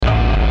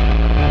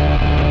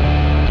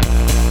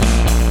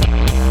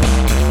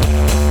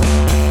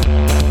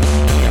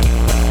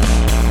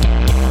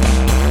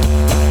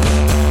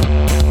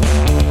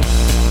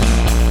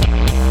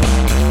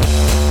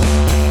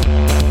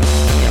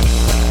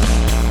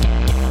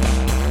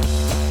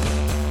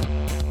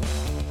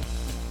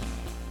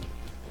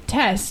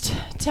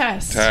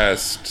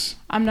Test.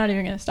 I'm not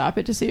even going to stop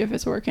it to see if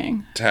it's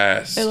working.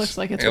 Test. It looks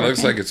like it's working. It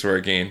looks like it's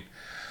working.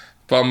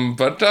 Bum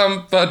ba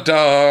dum ba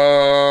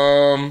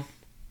dum.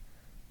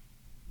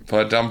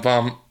 Ba dum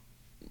bum.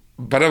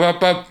 Ba da ba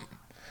ba.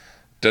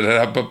 Da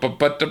da ba ba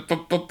ba da ba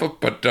ba ba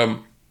ba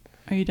dum.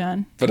 Are you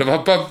done? Ba da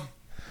ba ba.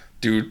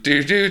 Do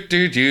do do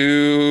do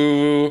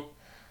do.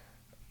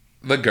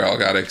 The girl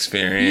got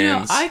experience. You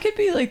know, I could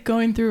be like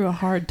going through a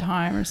hard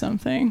time or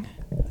something.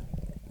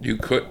 You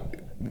could.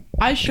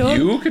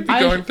 You could be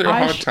going through a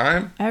hard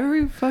time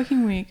every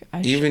fucking week.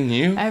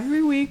 You?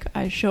 Every week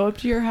I show up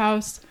to your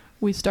house.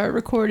 We start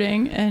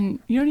recording, and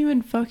you don't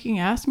even fucking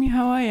ask me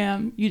how I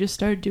am. You just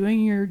start doing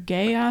your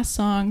gay ass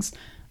songs.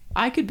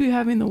 I could be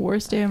having the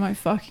worst day of my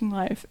fucking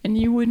life, and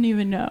you wouldn't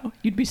even know.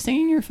 You'd be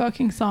singing your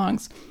fucking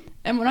songs,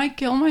 and when I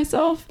kill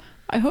myself,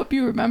 I hope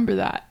you remember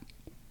that.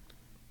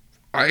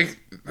 I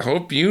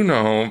hope you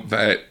know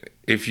that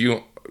if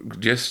you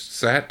just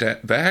sat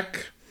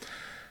back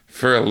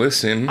for a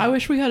listen. I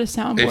wish we had a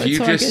soundboard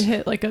so I could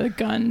hit like a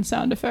gun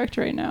sound effect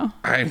right now.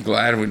 I'm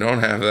glad we don't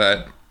have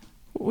that.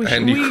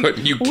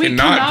 You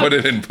cannot put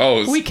it in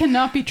post. We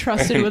cannot be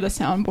trusted with a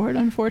soundboard,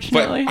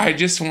 unfortunately. But I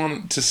just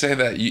want to say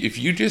that if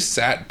you just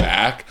sat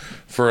back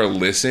for a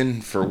listen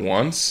for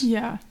once.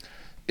 Yeah.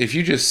 If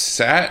you just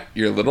sat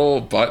your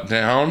little butt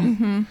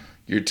down,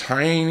 your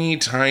tiny,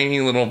 tiny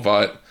little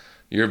butt,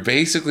 your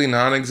basically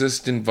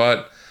non-existent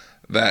butt,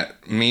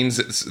 that means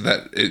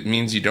it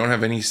means you don't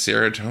have any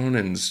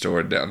serotonin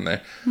stored down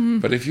there.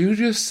 But if you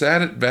just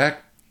sat it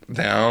back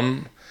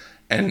down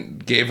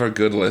and gave her a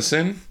good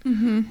listen,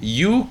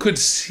 you could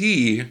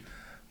see,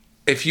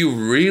 if you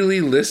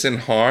really listen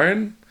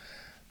hard,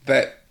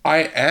 that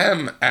I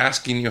am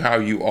asking you how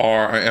you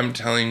are. I am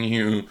telling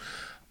you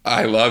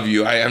I love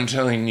you. I am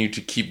telling you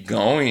to keep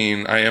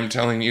going. I am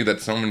telling you that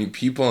so many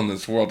people in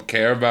this world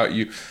care about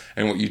you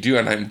and what you do,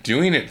 and I'm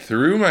doing it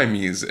through my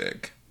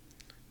music.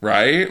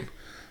 Right?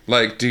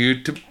 Like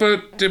because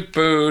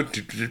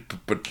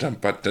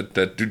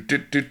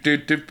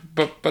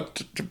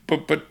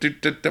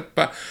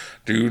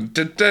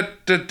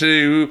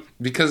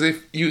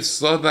if you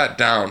slow that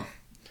down,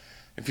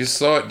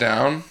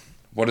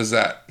 what does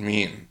that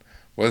mean?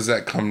 What does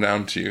that come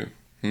down to?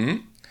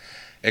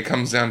 It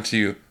comes down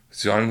to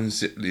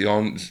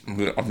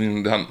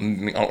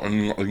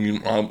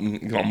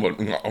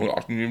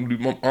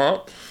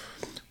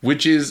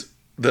which is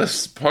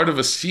this part of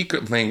a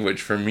secret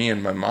language for me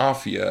and my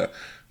mafia,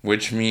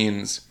 which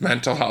means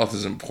mental health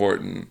is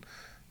important.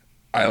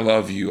 I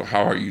love you.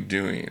 How are you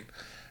doing?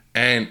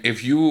 And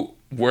if you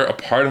were a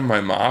part of my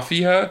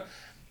mafia,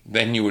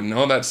 then you would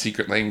know that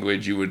secret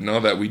language. You would know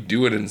that we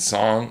do it in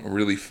song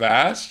really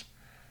fast.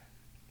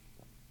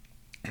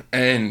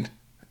 And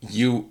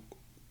you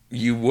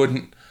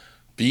wouldn't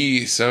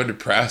be so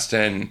depressed,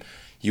 and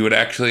you would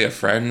actually have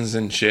friends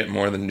and shit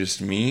more than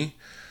just me.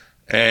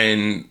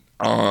 And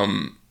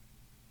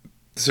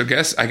so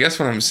I guess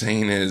what I'm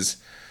saying is,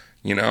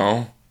 you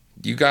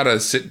gotta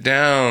sit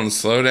down,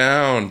 slow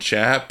down,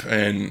 chap,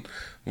 and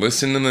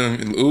listen to the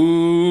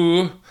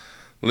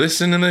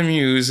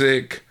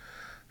music.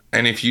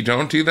 And if you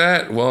don't do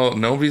that, well,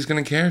 nobody's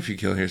gonna care if you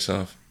kill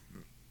yourself.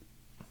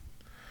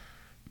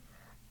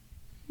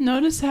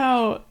 Notice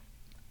how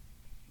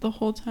the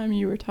whole time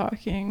you were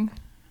talking,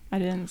 I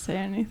didn't say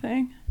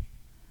anything.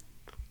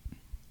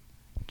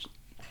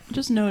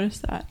 Just notice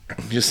that.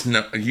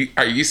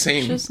 Are you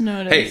saying? Just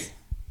notice. Hey,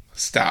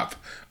 stop.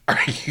 Are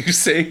you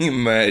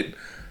saying that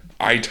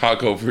I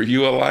talk over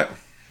you a lot?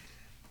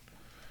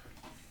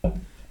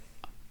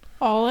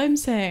 All I'm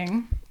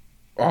saying.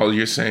 All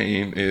you're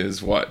saying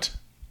is what?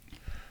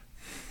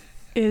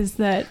 Is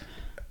that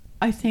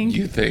I think.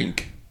 You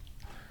think.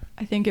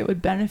 I think it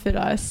would benefit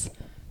us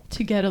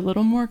to get a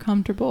little more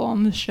comfortable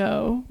on the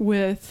show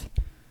with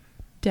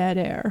dead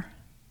air.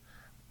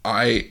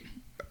 I'm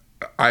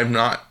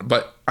not,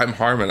 but I'm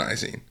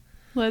harmonizing.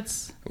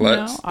 I've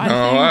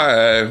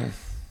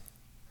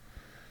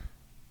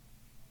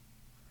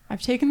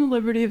taken the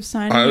liberty of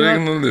signing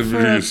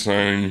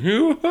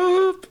you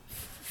up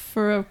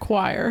for a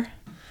choir.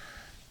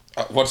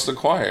 What's the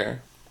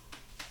choir?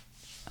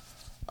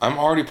 I'm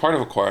already part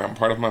of a choir. I'm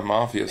part of my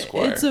mafia's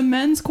choir. It's a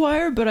men's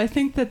choir, but I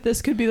think that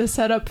this could be the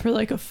setup for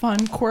like a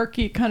fun,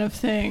 quirky kind of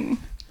thing.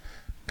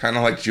 Kind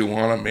of like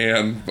Juwanna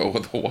Man, but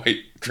with a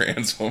white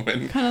trans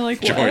woman. Kind of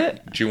like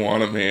what?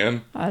 Juwanna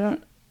Man.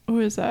 Who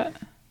is that?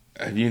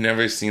 Have you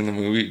never seen the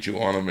movie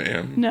Juwanna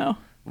Man? No.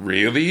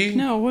 Really?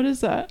 No, what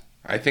is that?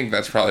 I think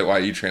that's probably why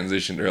you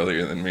transitioned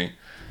earlier than me.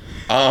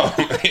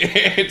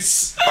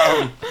 It's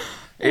a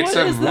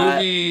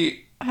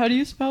movie. That? How do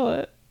you spell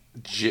it?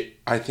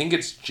 I think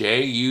it's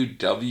JUWANNA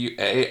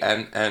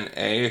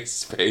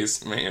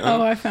spaceman.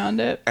 Oh, I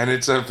found it. And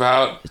it's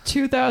about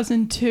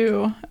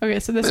 2002. Okay,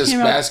 so this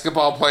came out. This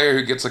basketball player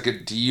who gets like a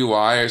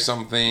DUI or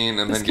something,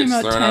 and then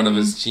gets thrown out of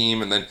his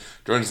team, and then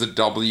joins the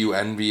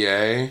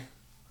WNBA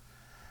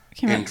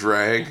in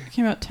drag. It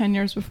came out 10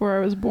 years before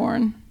I was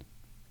born.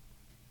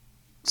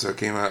 So it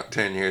came out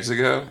 10 years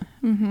ago?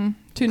 Mm-hmm.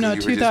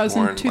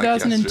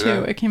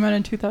 2002. It came out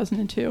in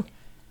 2002.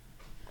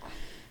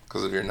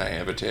 because of your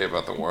naivete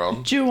about the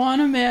world.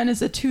 Juwanna Mann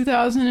is a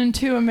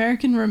 2002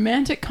 American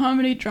romantic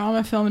comedy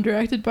drama film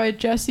directed by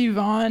Jesse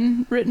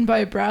Vaughn, written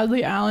by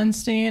Bradley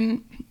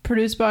Allenstein,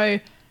 produced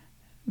by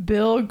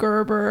Bill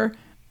Gerber,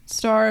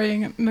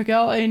 starring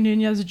Miguel A.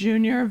 Nunez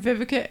Jr.,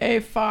 Vivica A.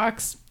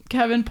 Fox,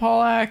 Kevin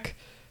Pollak,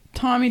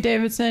 Tommy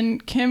Davidson,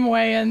 Kim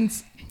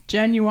Wayans,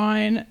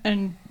 Genuine,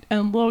 and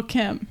Lil'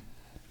 Kim.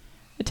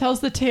 It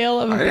tells the tale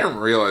of... I didn't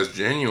realize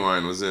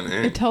Genuine was in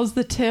it. It tells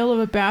the tale of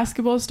a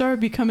basketball star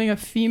becoming a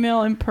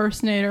female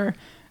impersonator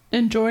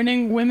and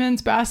joining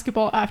women's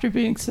basketball after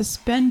being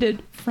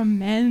suspended from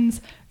men's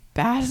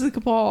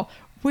basketball.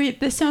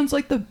 Wait, this sounds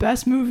like the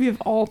best movie of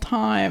all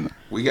time.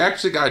 We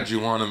actually got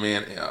Juwanna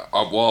Mann.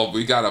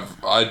 We got a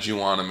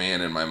Juwanna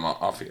Mann in my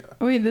Mafia.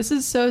 Wait, this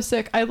is so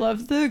sick. I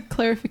love the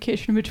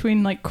clarification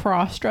between like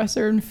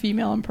cross-dresser and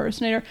female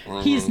impersonator.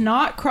 Mm-hmm. He's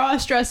not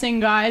cross-dressing,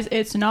 guys.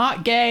 It's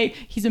not gay.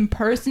 He's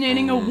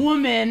impersonating a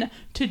woman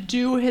to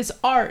do his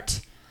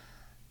art.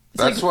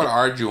 That's what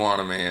our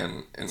Juwanna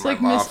Mann in my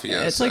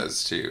Mafia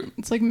says too.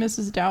 It's like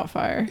Mrs.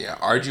 Doubtfire. Yeah,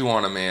 our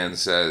Juwanna Mann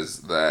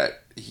says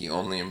that he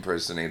only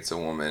impersonates a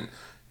woman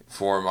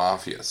for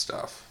Mafia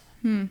stuff.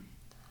 Sorry,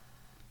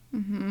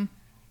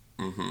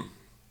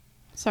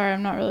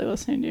 I'm not really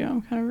listening to you.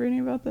 I'm kind of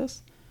reading about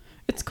this.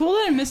 It's cool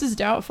that in Mrs.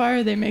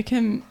 Doubtfire they make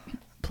him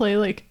play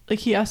like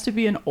he has to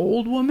be an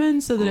old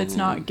woman so that it's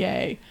not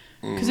gay.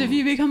 Because if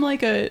you become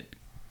like a,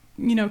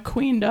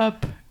 queened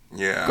up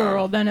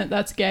girl, then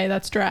that's gay.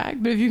 That's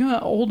drag. But if you become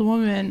an old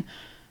woman,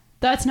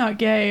 that's not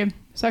gay.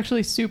 It's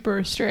actually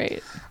super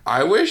straight.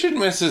 I wish in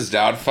Mrs.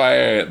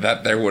 Doubtfire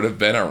that there would have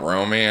been a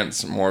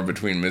romance more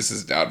between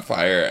Mrs.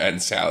 Doubtfire and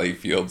Sally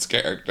Field's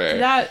character.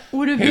 That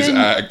would have his been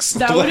ex.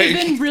 That would have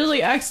been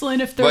really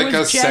excellent if there like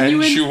was a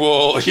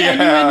sensual,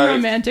 genuine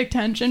romantic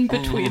tension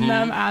between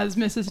them as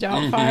Mrs.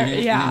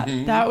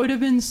 Doubtfire. That would have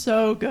been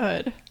so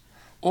good.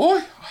 Oh,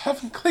 I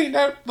haven't cleaned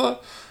out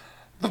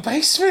the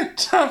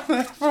basement down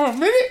there for a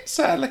minute,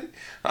 Sally.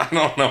 I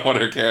don't know what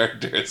her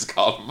character is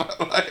called, but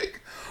like.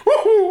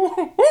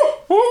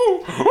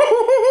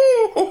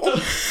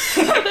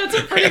 That's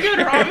a pretty good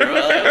Robin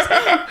Williams.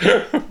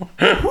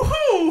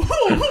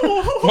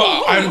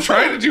 Well, I'm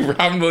trying to do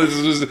Robin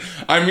Williams.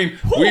 I mean,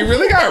 we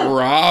really got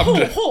robbed.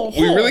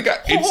 We really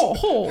got...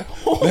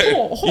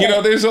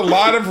 there's a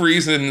lot of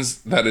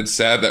reasons that it's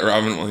sad that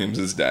Robin Williams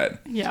is dead.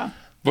 Yeah.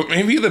 But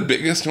maybe the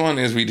biggest one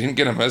is we didn't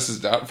get a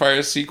Mrs.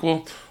 Doubtfire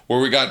sequel where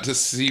we got to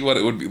see what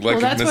it would be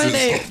like. Well, that's why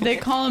they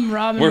call him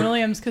Robin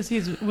Williams, because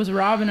he was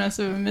robbing us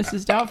of a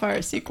Mrs.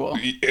 Doubtfire sequel.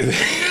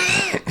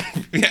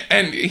 Yeah,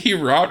 and he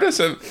robbed us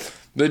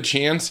of the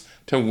chance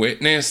to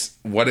witness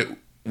what it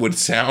would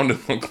sound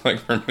and look like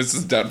for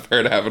Mrs.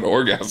 Doubtfire to have an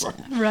orgasm.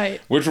 Right.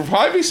 Which would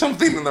probably be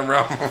something in the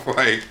realm of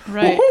like...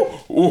 Right.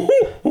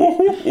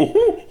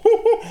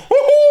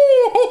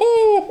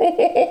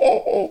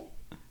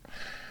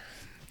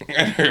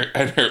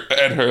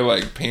 And her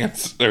like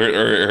pants or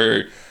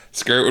her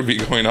skirt would be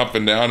going up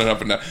and down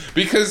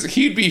because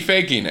he'd be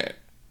faking it.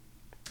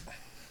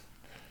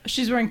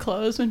 She's wearing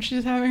clothes when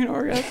she's having an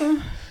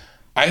orgasm.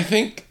 I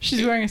think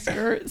she's wearing a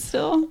skirt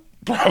still.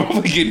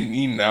 Probably getting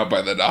eaten out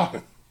by the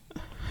dog.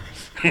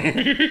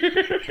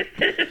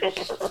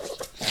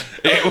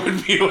 It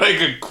would be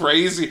like a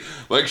crazy,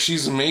 like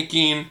she's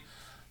making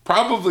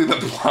probably the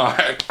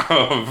plot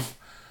of.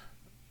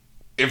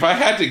 If I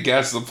had to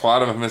guess the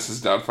plot of a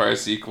Mrs. Doubtfire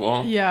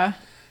sequel,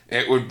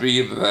 it would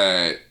be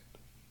that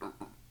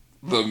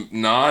the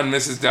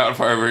non-Mrs.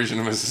 Doubtfire version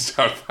of Mrs.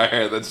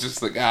 Doubtfire, that's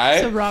just the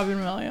guy. So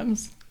Robin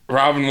Williams,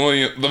 but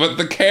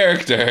the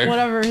character,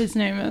 whatever his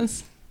name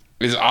is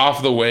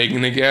off the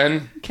wagon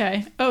again.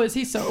 Okay. Oh, is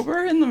he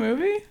sober in the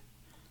movie?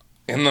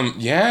 That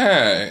movie.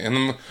 I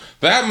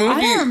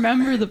don't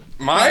remember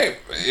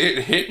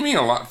it hit me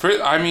a lot.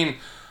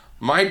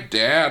 My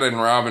dad and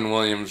Robin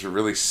Williams were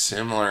really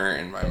similar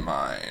in my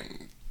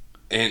mind,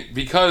 and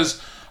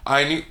because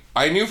I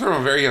knew from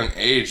a very young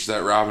age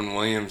that Robin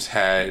Williams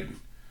had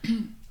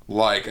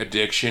like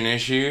addiction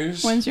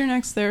issues. When's your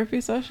next therapy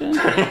session?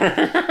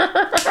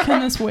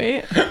 Can this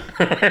wait?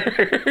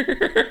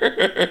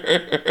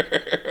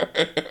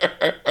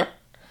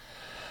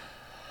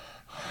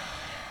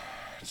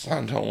 It's not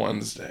until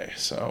Wednesday,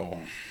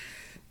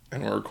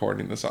 and we're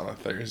recording this on a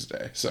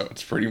Thursday, so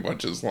it's pretty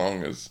much it's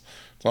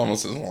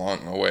almost as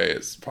long away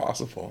as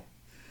possible.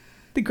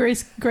 The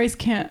Grace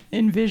can't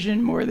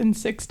envision more than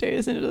 6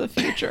 days into the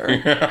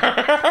future.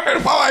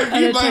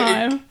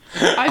 Time.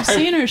 I've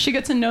seen her. She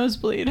gets a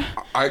nosebleed.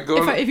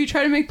 If you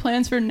try to make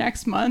plans for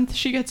next month,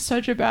 she gets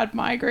such a bad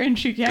migraine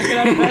she can't get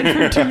out of bed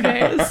for 2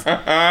 days.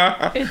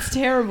 It's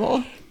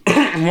terrible.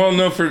 Well,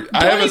 no,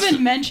 don't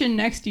even mention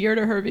next year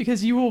to her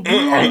because you will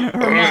ruin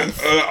her month.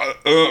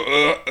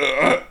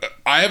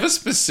 I have a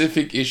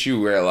specific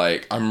issue where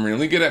like I'm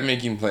really good at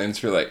making plans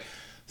for like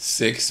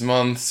 6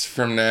 months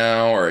from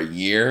now or a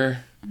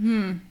year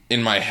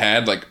in my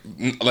head, like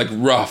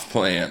rough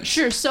plans.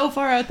 Sure, so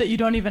far out that you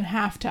don't even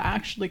have to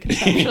actually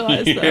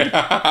conceptualize them.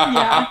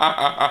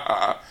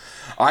 Yeah.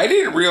 I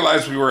didn't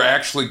realize we were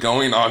actually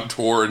going on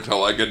tour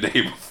until like a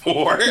day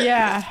before.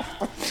 Yeah.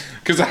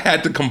 because I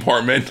had to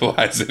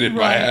compartmentalize it in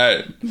my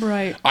head.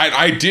 Right.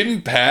 I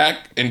didn't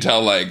pack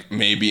until like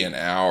maybe an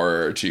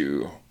hour or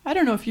two. I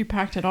don't know if you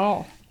packed at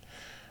all.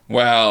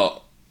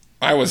 Well,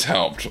 I was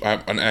helped.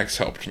 An ex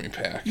helped me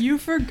pack. You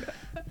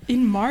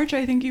in March,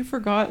 I think you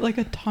forgot like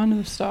a ton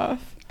of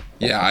stuff.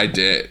 Yeah, I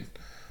did.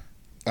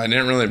 I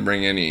didn't really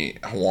bring any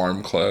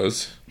warm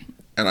clothes,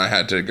 and I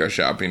had to go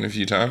shopping a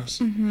few times.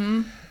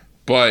 Mm-hmm.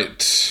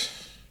 But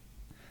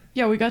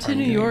yeah, we got to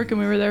New York, and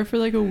we were there for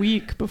like a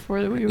week before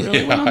we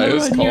really went on the road. It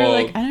was and cold. you were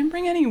like, I didn't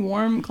bring any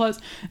warm clothes.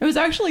 It was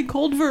actually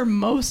cold for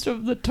most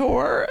of the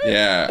tour.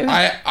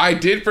 Yeah, I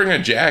did bring a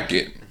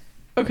jacket.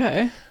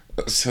 Okay.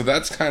 So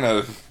that's kind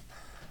of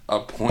a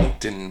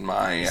point in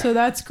my... So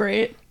that's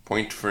great.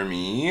 Point for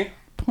me.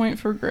 Point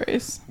for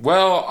Grace.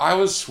 Well, I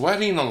was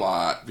sweating a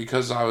lot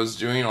because I was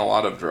doing a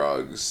lot of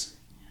drugs.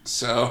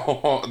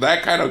 So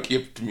that kind of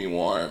kept me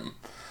warm.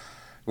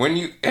 When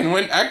you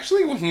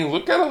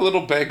look at a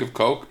little bag of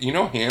Coke, you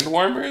know hand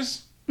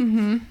warmers?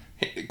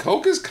 Mm-hmm.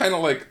 Coke is kind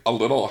of like a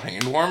little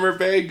hand warmer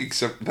bag,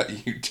 except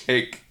that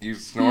you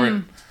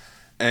snort,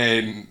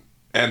 and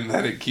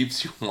then it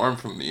keeps you warm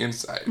from the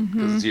inside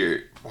because your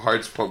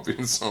heart's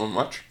pumping so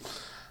much.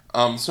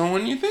 So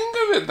when you think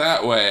of it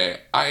that way,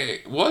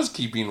 I was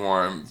keeping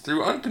warm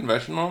through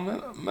unconventional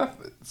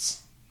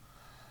methods.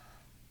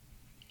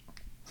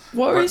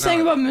 What were you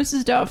saying about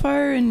Mrs.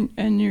 Doubtfire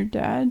and your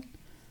dad?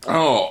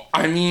 Oh,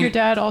 I mean... Your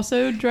dad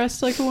also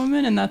dressed like a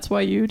woman, and that's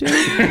why you did?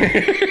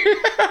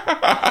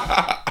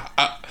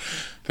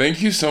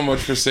 Thank you so much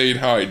for saying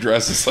how I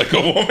dress as like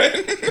a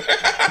woman.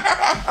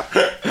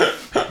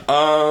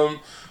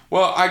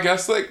 Well, I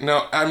guess, like,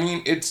 no, I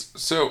mean,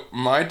 so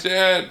my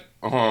dad,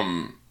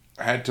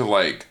 had to,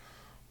 like,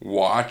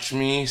 watch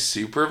me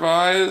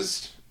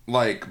supervised,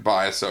 like,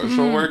 by a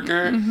social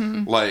worker,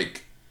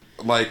 like,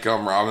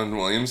 Robin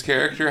Williams'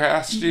 character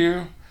has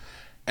to.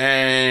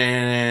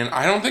 And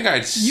I don't think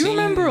I'd seen... You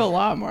remember a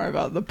lot more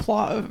about the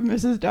plot of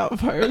Mrs.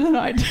 Doubtfire than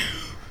I do.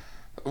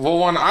 Well,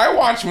 when I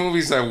watch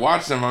movies, I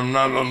watch them. I'm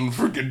not on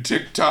freaking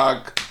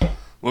TikTok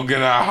looking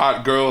at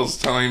hot girls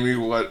telling me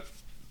what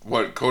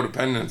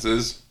codependence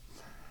is.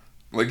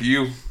 Like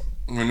you,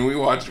 when we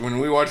watch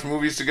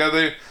movies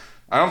together,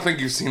 I don't think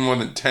you've seen more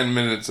than 10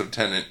 minutes of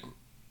Tenet.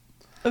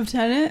 Of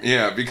Tenet?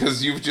 Yeah,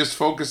 because you've just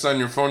focused on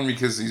your phone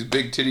because these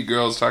big titty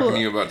girls talking to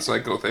you about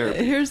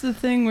psychotherapy. Here's the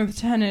thing with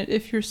Tenet.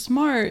 If you're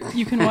smart,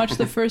 you can watch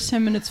the first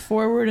 10 minutes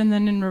forward and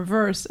then in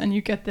reverse, and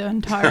you get the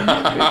entire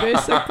movie,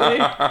 basically.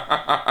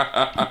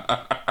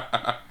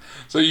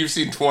 So you've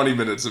seen 20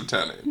 minutes of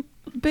Tenet.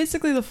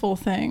 Basically the full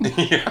thing.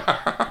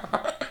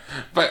 Yeah.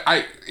 But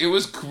it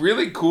was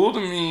really cool to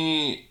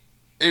me.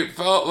 It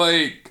felt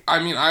like,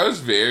 I mean, I was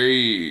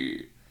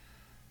very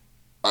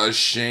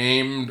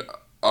ashamed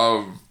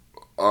of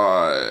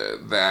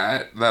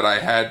that I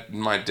had,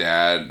 my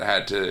dad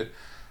had to,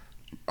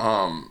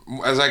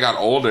 as I got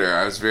older,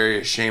 I was very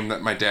ashamed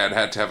that my dad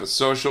had to have a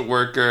social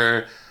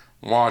worker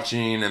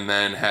watching and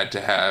then had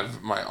to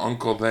have my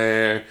uncle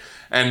there.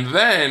 And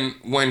then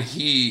when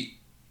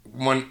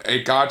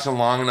it got to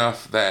long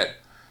enough that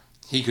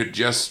he could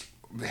just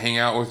hang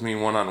out with me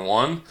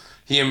one-on-one,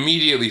 he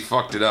immediately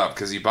fucked it up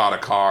because he bought a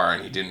car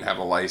and he didn't have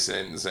a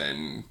license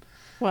and...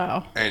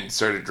 Wow. And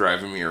started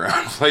driving me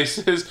around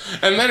places.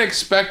 And then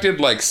expected,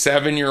 like,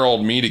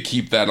 7-year-old me to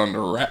keep that under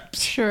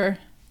wraps. Sure.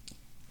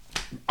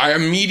 I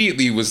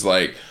immediately was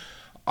like,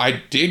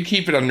 I did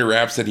keep it under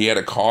wraps that he had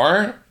a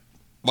car.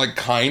 Like,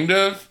 kind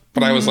of.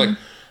 But I was like,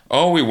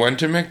 oh, we went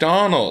to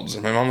McDonald's.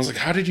 And my mom was like,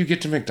 how did you get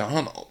to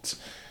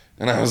McDonald's?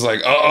 And I was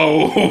like,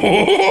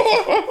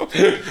 oh.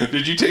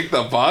 Did you take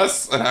the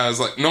bus? And I was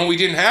like, no, we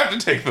didn't have to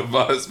take the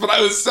bus. But I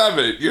was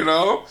 7, you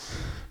know?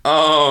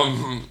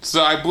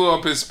 So I blew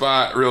up his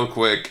spot real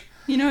quick.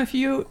 You know, if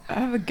you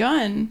have a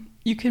gun,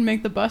 you can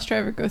make the bus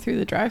driver go through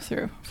the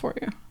drive-thru for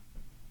you.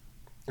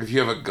 If you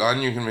have a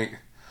gun, you can make...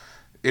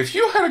 If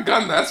you had a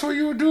gun, that's what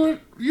you would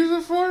use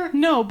it for?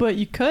 No, but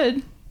you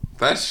could.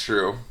 That's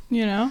true.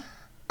 You know?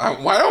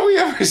 Why don't we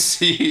ever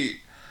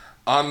see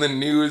on the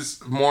news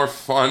more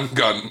fun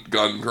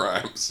gun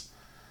crimes?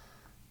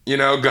 You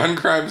know, gun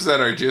crimes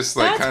that are just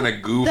like kind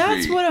of goofy.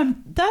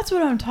 That's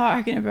what I'm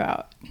talking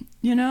about.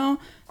 You know?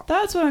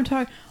 That's what I'm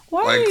talking.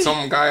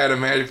 Some guy at a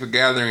Magic the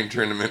Gathering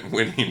tournament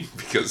winning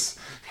because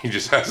he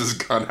just has his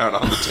gun out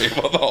on the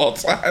table the whole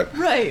time.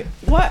 Right.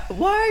 Why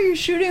are you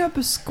shooting up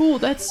a school?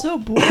 That's so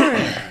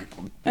boring.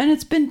 And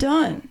it's been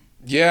done.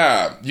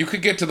 Yeah. You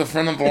could get to the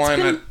front of the line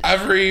at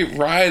every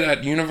ride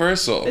at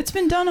Universal. It's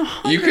been done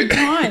 100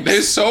 times.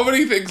 There's so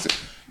many things.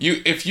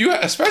 If you,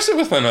 especially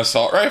with an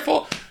assault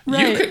rifle,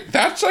 right.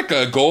 That's like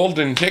a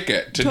golden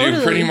ticket to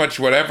do pretty much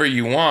whatever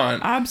you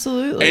want.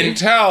 Absolutely.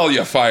 Until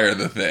you fire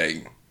the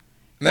thing.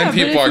 Then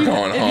people are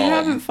going home. If you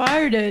haven't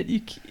fired it,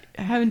 you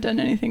haven't done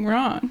anything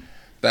wrong.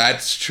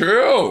 That's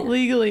true.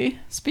 Legally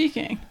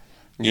speaking.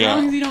 Yeah. As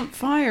long as you don't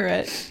fire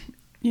it,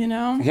 you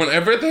know?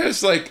 Whenever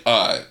there's like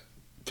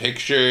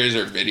pictures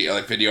or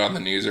video on the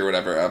news or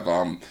whatever of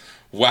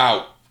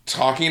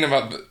talking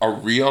about a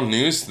real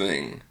news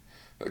thing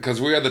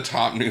Because we are the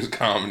top news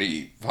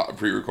comedy,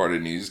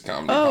 pre-recorded news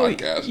comedy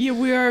podcast. Yeah,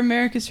 we are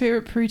America's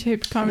favorite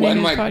pre-taped comedy When,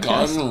 news like,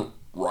 podcast. gun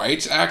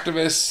rights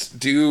activists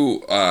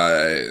do,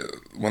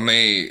 when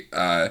they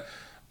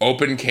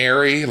open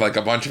carry, like,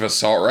 a bunch of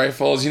assault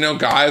rifles, you know,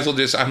 guys will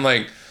just, I'm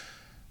like,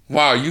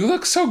 wow, you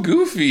look so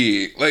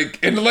goofy.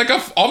 Like, in, like,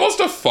 almost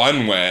a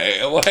fun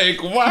way.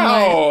 Like,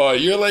 wow, right.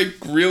 You're, like,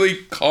 really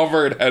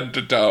covered head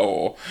to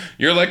toe.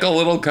 You're, like, a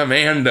little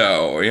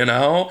commando, you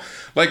know?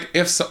 Like,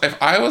 if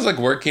I was, like,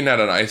 working at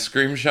an ice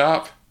cream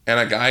shop and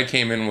a guy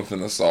came in with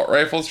an assault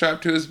rifle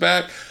strapped to his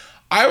back,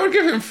 I would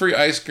give him free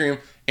ice cream,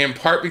 in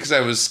part because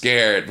I was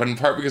scared, but in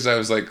part because I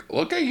was like,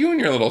 look at you in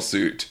your little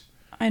suit.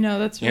 I know,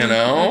 that's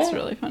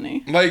really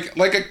funny. Like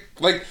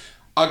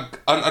an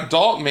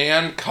adult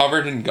man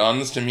covered in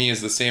guns to me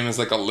is the same as,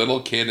 like, a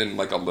little kid in,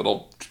 like, a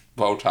little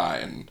bow tie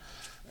and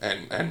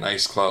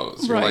nice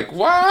clothes. You're like,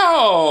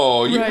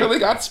 wow, you really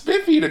got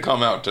spiffy to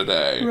come out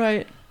today.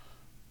 Right.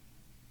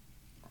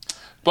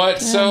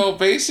 But so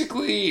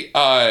basically,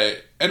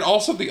 and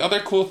also the other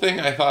cool thing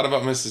I thought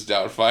about Mrs.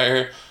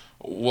 Doubtfire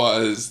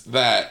was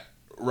that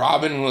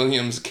Robin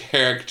Williams'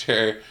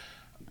 character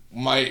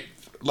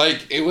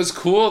it was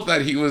cool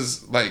that he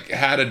was, like,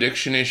 had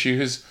addiction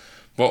issues,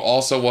 but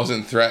also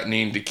wasn't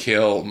threatening to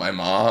kill my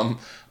mom.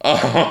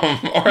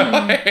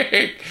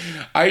 I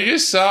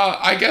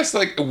guess,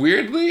 like,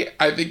 weirdly,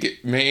 I think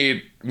it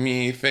made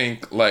me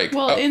think, like...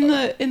 Well,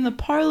 in the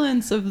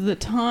parlance of the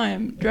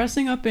time,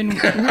 dressing up in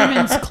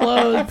women's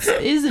clothes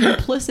is an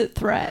implicit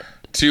threat.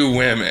 To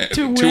women.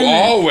 To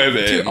all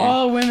women. To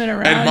all women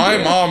around And my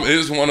mom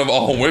is one of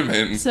all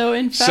women. So,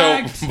 in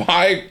fact... So,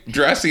 by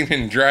dressing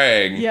in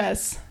drag...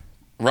 Yes.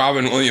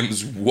 Robin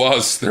Williams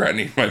was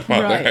threatening my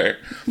mother. Right.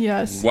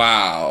 Yes.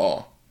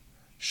 Wow.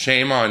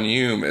 Shame on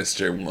you,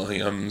 Mr.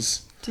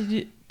 Williams. Did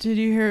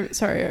you hear...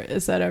 Sorry,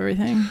 is that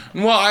everything?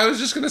 Well, I was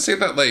just going to say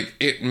that, like,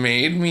 it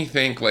made me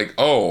think, like,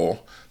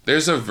 oh,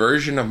 there's a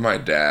version of my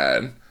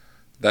dad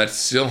that's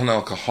still an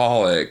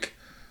alcoholic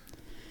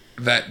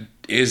that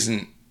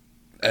isn't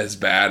as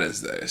bad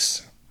as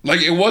this.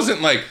 Like, it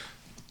wasn't, like,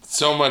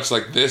 so much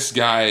like, this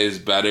guy is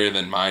better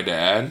than my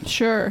dad.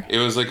 Sure. It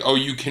was like, oh,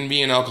 you can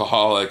be an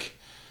alcoholic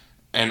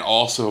and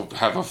also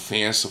have a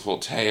fanciful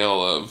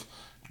tale of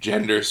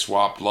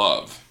gender-swapped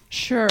love.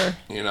 Sure.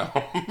 You know?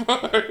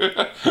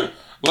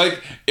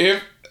 Like,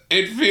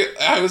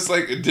 I was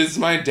like, does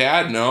my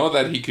dad know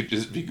that he could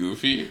just be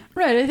goofy?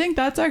 Right, I think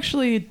that's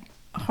actually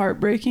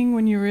heartbreaking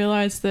when you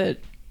realize that,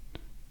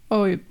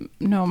 oh,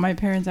 no, my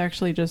parents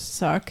actually just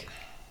suck.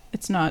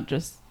 It's not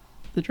just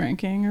the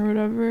drinking or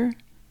whatever.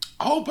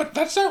 Oh, but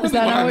that's not really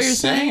what I'm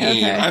saying.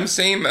 Okay. I'm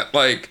saying that,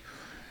 like...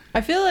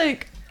 I feel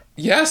like...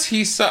 Yes,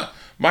 he sucked.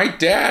 My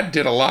dad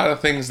did a lot of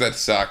things that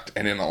sucked,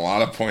 and in a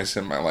lot of points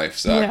in my life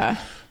sucked. Yeah.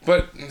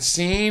 But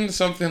seeing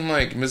something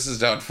like Mrs.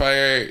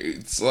 Doubtfire,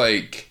 it's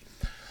like...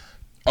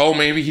 Oh,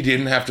 maybe he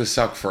didn't have to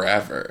suck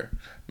forever.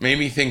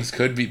 Maybe things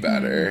could be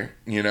better,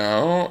 you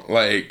know?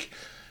 Like...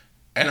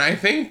 And I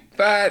think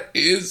that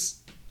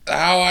is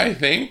how I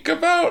think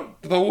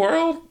about the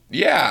world.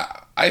 Yeah,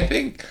 I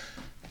think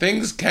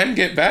things can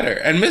get better.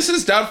 And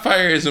Mrs.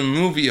 Doubtfire is a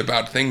movie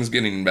about things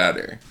getting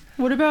better.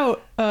 What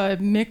about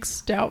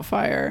Mixed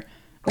Doubtfire?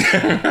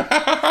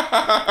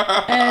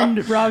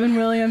 And Robin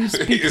Williams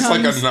becomes... It's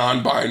like a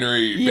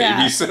non-binary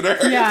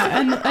babysitter.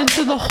 Yeah, and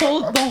so the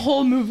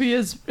whole movie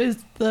is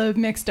the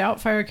Mixed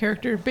Doubtfire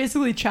character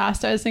basically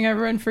chastising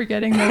everyone for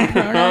getting their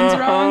pronouns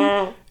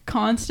wrong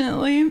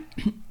constantly.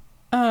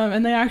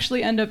 And they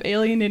actually end up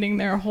alienating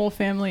their whole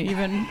family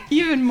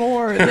even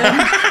more than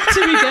to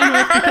begin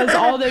with, because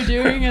all they're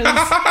doing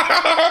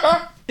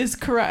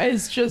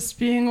is just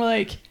being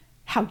like,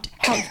 how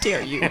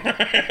dare you?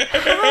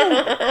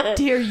 How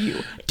dare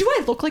you? Do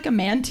I look like a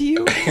man to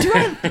you?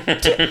 Gender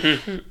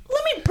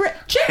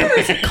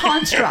is a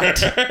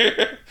construct.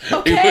 Okay?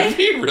 It would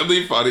be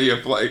really funny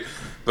if, like,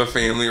 the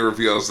family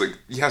reveals, like,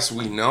 yes,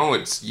 we know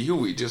it's you.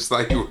 We just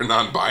thought you were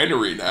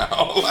non-binary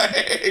now.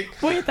 Like,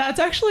 wait, that's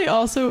actually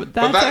also...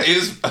 But that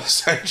is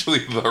essentially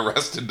the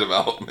Arrested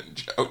Development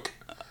joke.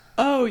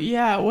 Oh,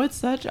 yeah.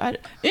 What's that?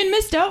 In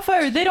Miss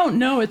Doubtfire, they don't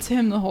know it's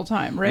him the whole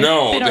time, right?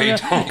 No, they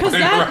don't. Because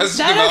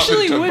that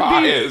actually would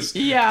be...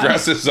 Yeah.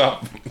 Dresses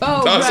up.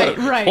 Oh,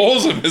 right.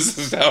 Pulls a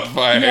Mrs.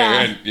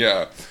 Doubtfire.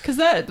 Yeah. Because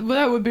that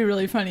would be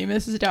really funny.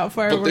 Mrs.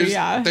 Doubtfire,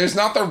 but there's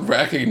not the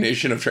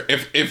recognition of...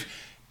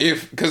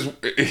 Because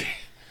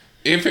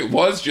if it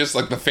was just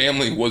like the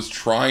family was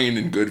trying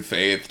in good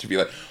faith to be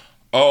like,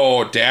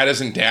 oh, dad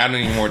isn't dad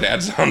anymore,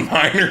 dad's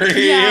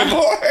non-binary.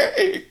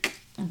 Yeah.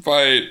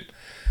 But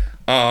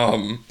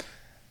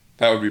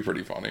that would be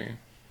pretty funny.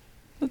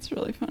 That's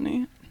really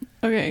funny.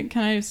 Okay,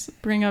 can I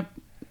just bring up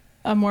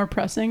a more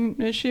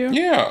pressing issue?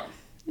 Yeah.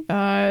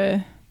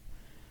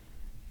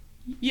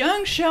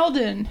 Young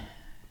Sheldon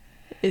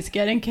is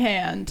getting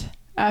canned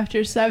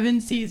after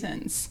 7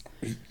 seasons.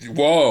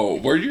 Whoa,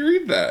 where'd you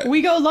read that?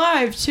 We go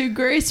live to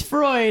Grace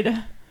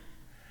Freud.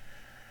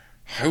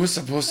 I was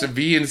supposed to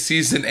be in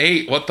season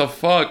 8. What the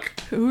fuck?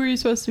 Who were you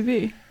supposed to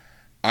be?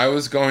 I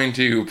was going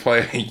to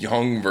play a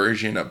young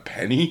version of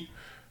Penny.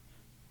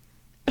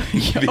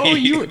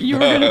 You were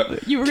gonna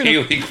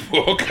Kaylee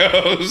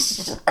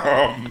Cuoco's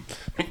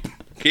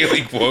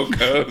Kaylee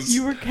Cuoco's.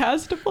 You were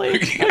cast to play a A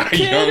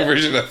kid. young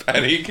version of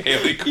Penny,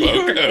 Kaylee Cuoco's.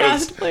 You were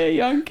cast to play a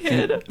young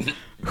kid.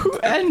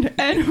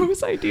 And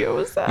whose idea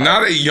was that?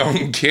 Not a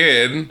young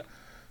kid,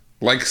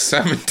 like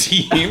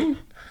 17.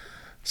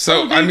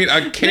 So I mean,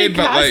 a kid,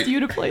 but like you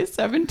to play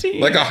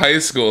 17, like a high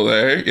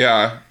schooler,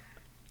 yeah.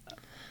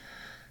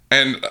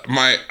 And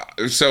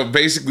so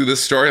basically the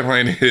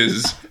storyline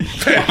is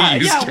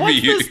Penny used to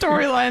what's be the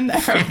storyline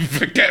there?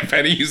 Forget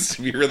Penny used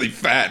to be really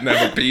fat and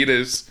have a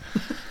penis.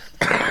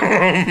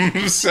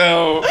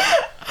 So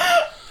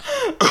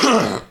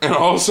and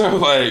also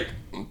like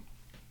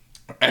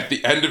at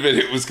the end of it,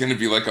 it was going to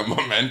be like a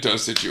Memento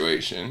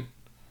situation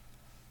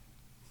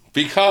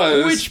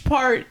because Which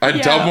part? A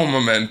double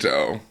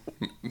Memento.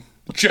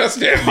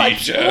 Just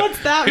amnesia.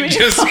 What's that mean?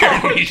 Just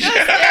amnesia.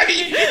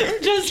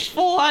 Just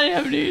full on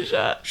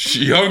amnesia.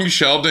 Young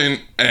Sheldon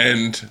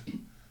and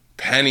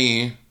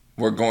Penny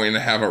were going to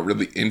have a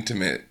really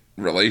intimate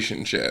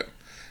relationship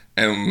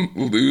and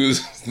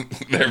lose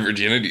their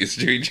virginities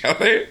to each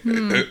other.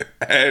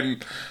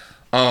 And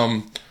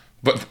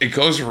but it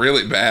goes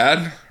really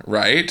bad,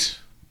 right?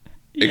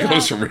 It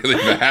goes really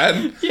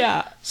bad.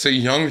 Yeah. So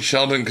young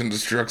Sheldon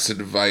constructs a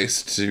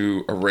device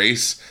to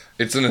erase.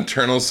 It's an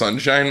eternal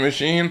sunshine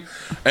machine.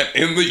 And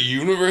in the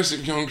universe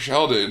of young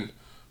Sheldon,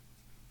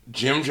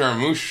 Jim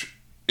Jarmusch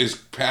is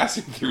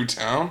passing through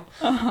town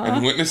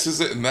and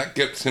witnesses it, and that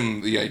gets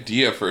him the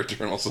idea for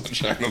eternal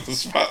sunshine of the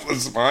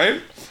spotless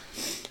mind.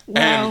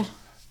 Wow.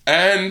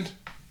 And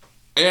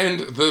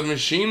the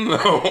machine,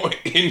 though,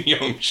 in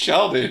young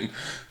Sheldon,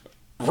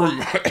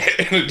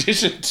 in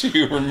addition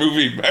to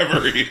removing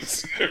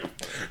memories,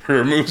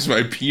 removes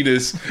my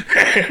penis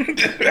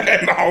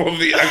and all of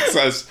the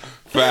excess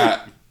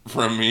fat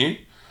from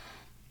me,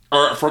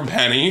 or from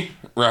Penny,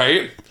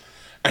 right?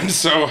 And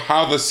so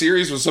how the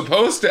series was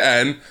supposed to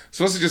end,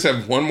 supposed to just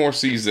have one more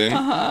season.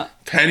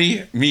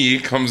 Penny, me,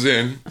 comes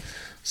in.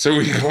 So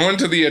we go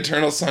into the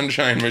Eternal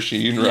Sunshine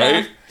Machine,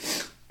 right?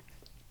 Yeah.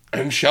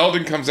 And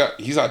Sheldon comes out.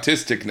 He's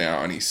autistic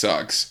now, and he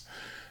sucks.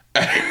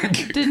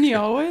 Didn't he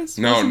always?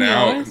 No, Wasn't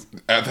now he always?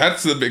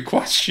 That's the big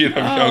question of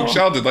young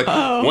Sheldon. Like,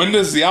 when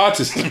does the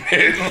autism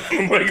hit?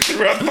 Like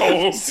throughout the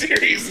whole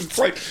series, it's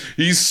like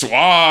he's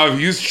suave,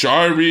 he's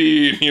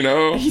charming, you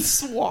know. He's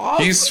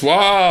suave. He's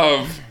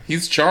suave.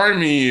 He's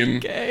charming.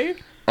 Okay.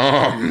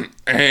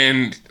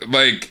 And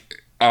like,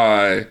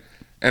 and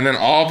then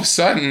all of a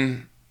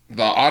sudden,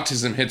 the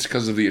autism hits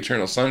because of the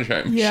Eternal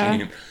Sunshine Machine.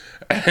 Yeah.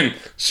 And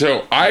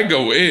so I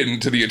go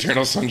into the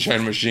Eternal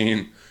Sunshine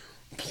Machine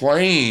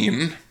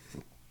playing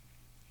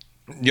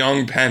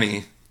young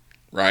Penny,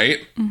 right?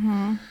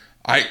 Mm-hmm.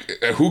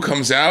 Who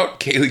comes out?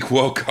 Kaylee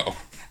Cuoco.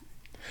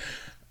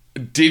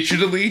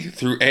 Digitally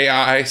through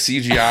AI,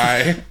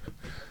 CGI,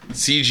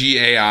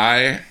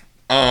 CGAI,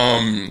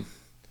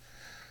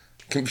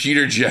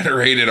 computer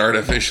generated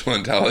artificial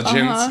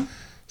intelligence.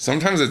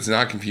 Sometimes it's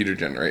not computer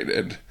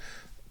generated.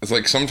 It's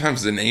like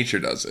sometimes the nature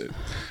does it.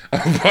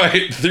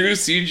 But through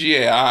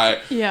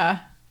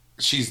CGAI,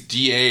 she's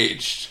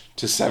de-aged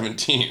to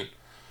 17.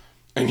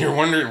 And you're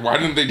wondering, why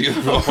didn't they do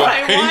the whole thing?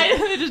 Why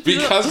did they just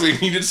Because they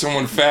needed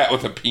someone fat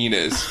with a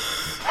penis.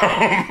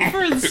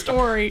 For the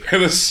story. For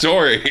the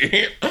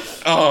story.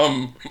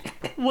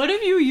 What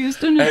if you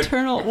used an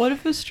eternal... What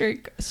if a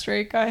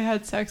straight guy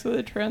had sex with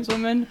a trans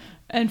woman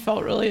and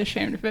felt really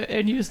ashamed of it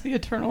and used the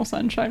Eternal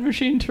Sunshine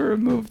Machine to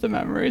remove the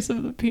memories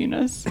of the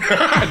penis?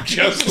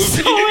 Just the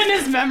so penis. in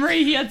his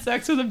memory, he had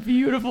sex with a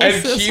beautiful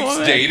and cis keeps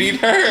woman. dating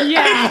her?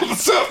 Yeah.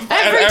 So,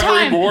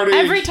 every morning.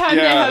 Every time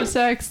they have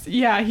sex,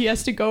 he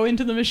has to go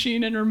into the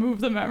machine and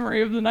remove the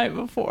memory of the night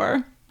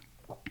before.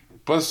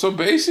 But so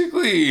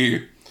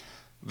basically,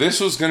 this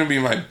was going to be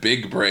my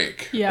big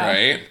break,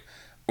 right?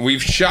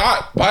 We've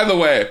shot, by the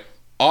way,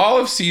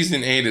 all of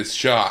season 8 is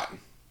shot.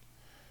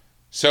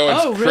 So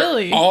it's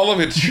really? All of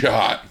it's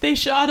shot. They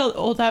shot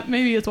that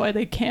maybe is why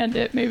they canned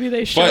it. Maybe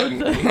they showed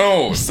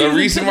the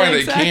reason why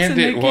they canned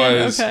it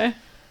was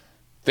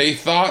they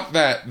thought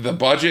that the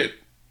budget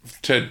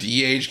to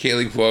de-age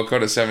Kaylee Cuoco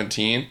to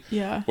 17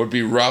 would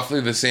be roughly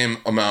the same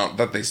amount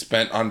that they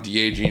spent on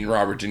de-aging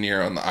Robert De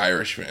Niro in The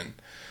Irishman.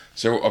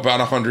 So about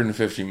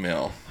 150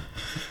 mil.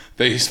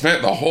 They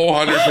spent the whole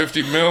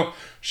 150 mil.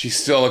 She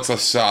still looks a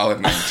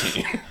solid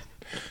 19.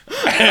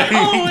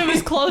 It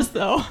was close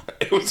though.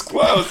 It was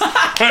close,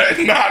 but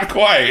not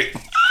quite.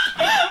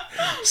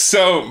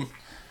 So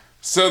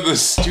the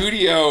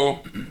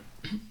studio,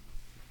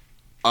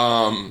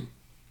 said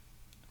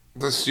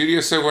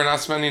we're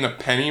not spending a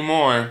penny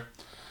more,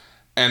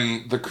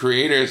 and the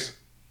creators,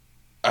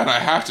 and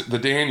the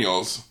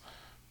Daniels,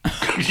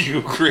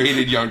 who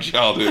created Young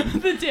Sheldon.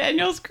 The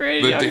Daniels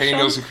created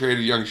who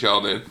created Young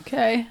Sheldon.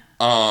 Okay.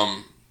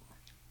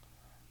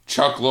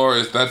 Chuck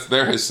Lorre,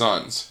 they're his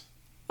sons.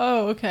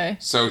 Oh, okay.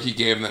 So he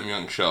gave them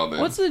Young Sheldon.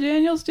 What's the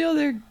Daniels deal?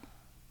 They're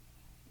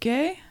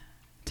gay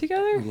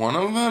together? One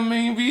of them,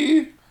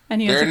 maybe? And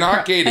they're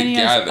not gay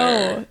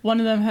together. One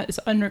of them has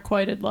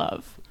unrequited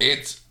love.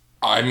 It's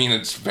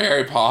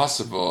very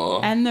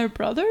possible. And they're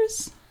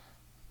brothers?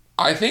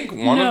 I think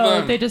one of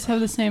them... they just have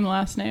the same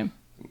last name.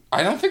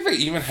 I don't think they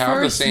even have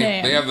First the same...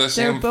 name. They have the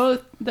same...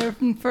 Their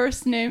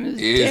first name is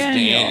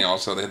Daniel.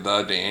 So they're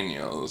the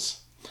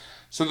Daniels.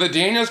 So the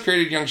Daniels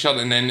created Young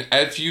Sheldon, and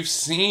if you've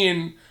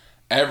seen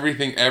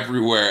Everything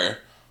Everywhere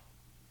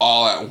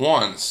all at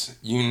once,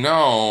 you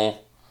know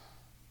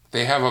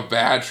they have a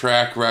bad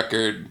track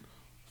record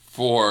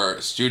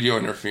for studio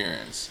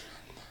interference.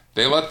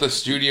 They let the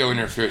studio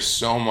interfere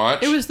so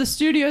much. It was the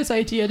studio's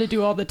idea to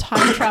do all the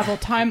time travel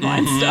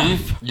timeline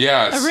stuff.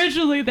 Yes.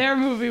 Originally, their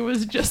movie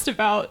was just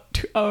about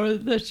a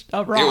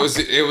rock.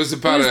 It was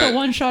about the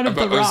one shot of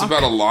the rock. It was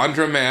about a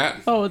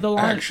laundromat. Oh, the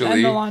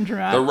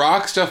laundromat. The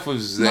rock stuff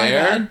was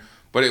there,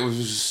 but it was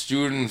a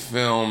student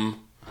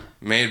film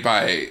made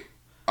by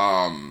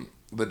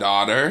the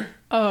daughter.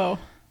 Oh.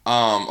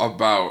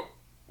 About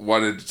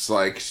what it's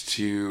like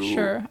to...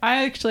 Sure.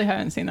 I actually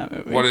haven't seen that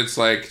movie. What it's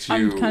like to...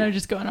 I'm kind of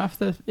just going off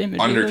the image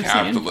under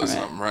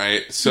capitalism,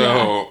 right?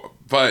 So,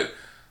 But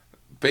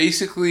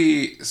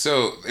basically,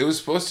 so it was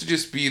supposed to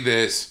just be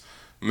this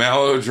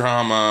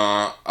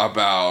melodrama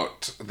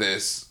about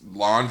this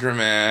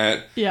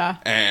laundromat. Yeah.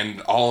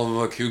 And all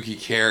of the kooky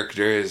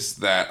characters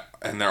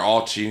and they're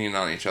all cheating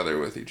on each other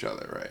with each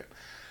other, right?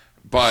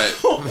 But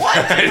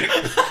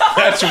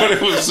that's what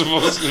it was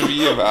supposed to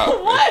be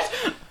about.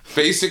 What?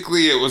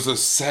 Basically, it was a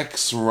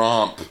sex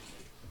romp.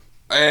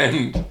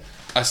 And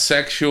a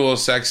sexual,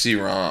 sexy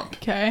romp.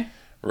 Okay.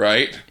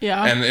 Right?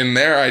 Yeah. And in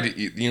there,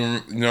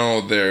 you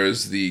know,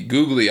 there's the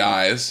googly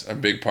eyes, a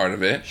big part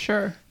of it.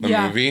 Sure. The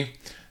movie.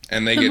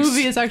 And the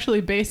movie is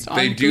actually based on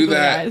They do googly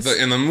that. eyes.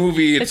 In the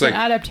movie, it's like... an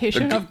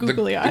adaptation of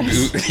googly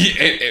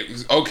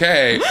eyes.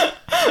 Okay.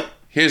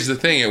 Here's the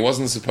thing. It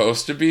wasn't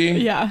supposed to be.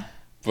 Yeah.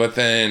 But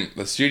then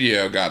the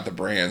studio got the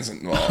brands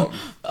involved.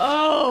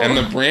 Oh. And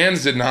the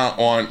brands did not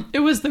want... It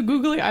was the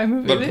googly eye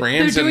movie. The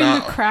brands did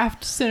not... the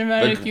Kraft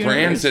cinematic universe. The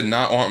brands did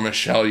not want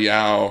Michelle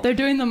Yao... They're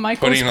doing the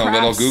Michael's putting a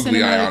little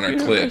googly eye on her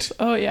universe. clit.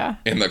 Oh, yeah.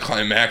 In the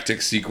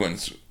climactic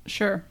sequence.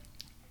 Sure.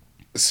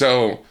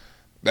 So,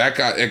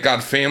 it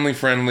got family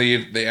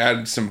friendly. They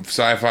added some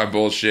sci-fi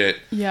bullshit.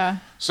 Yeah.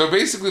 So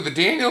basically, the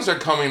Daniels are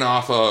coming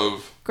off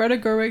of... Greta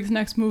Gerwig's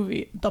next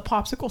movie, the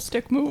Popsicle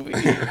Stick movie.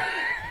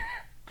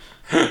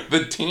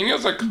 The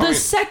Daniels are coming... The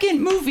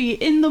second movie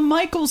in the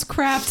Michael's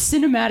Craft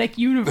cinematic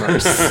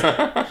universe.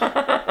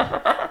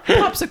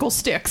 Popsicle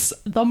Sticks,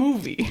 the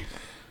movie.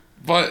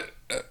 But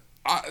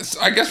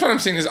I guess what I'm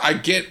saying is I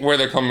get where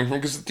they're coming from,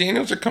 because the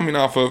Daniels are coming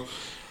off of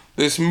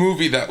this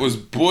movie that was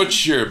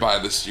butchered by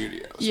the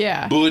studios.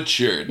 Yeah.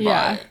 Butchered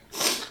by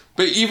it.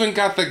 They even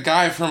got the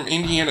guy from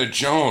Indiana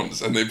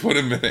Jones, and they put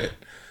him in it.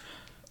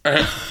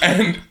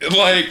 And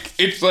like,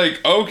 it's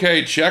like,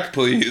 okay, check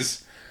please.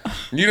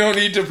 You don't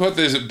need to put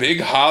this big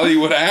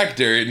Hollywood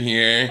actor in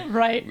here.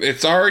 Right.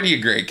 It's already a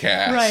great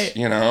cast. Right.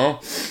 You know?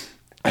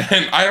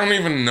 And I don't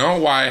even know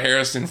why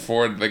Harrison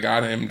Ford, they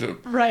got him to...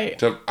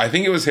 Right. I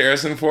think it was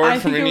Harrison Ford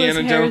from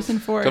Indiana Jones. To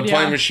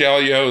play Michelle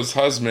Yeoh's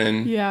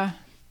husband. Yeah.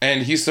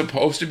 And he's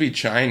supposed to be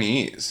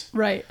Chinese.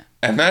 Right.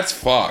 And that's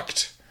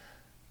fucked.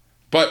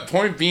 But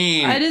point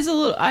being...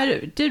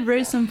 It did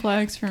raise some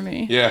flags for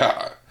me.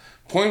 Yeah.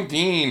 Point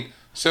being...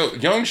 So,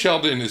 Young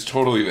Sheldon is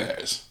totally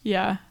theirs.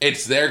 Yeah.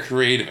 It's their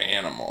creative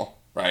animal,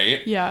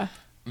 right? Yeah.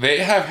 They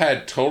have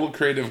had total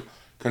creative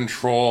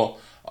control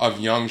of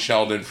Young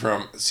Sheldon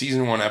from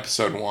season 1,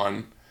 episode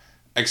 1,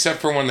 except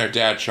for when their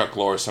dad, Chuck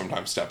Lorre,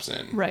 sometimes steps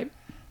in. Right.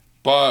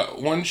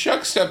 But when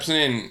Chuck steps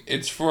in,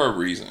 it's for a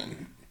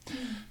reason.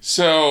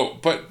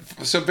 So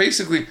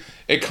basically,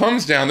 it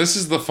comes down, this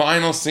is the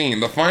final scene,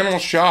 the final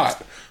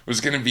shot was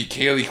going to be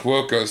Kaylee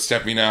Cuoco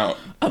stepping out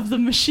of the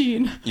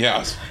machine.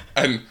 Yes.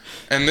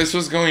 And this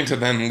was going to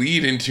then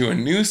lead into a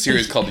new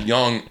series called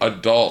Young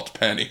Adult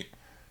Penny.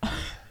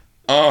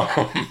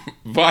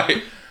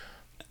 But...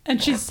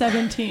 And she's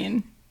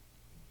 17.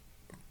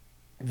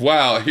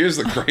 Wow, here's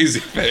the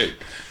crazy thing.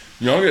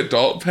 Young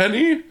Adult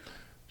Penny,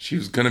 she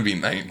was going to be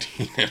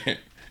 19 in it.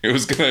 It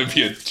was going to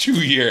be a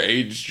 2-year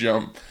age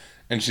jump,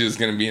 and she was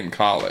going to be in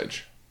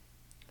college.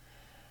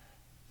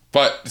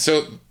 But,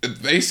 so,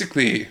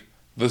 basically,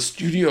 the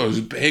studio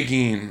is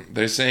begging.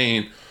 They're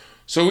saying...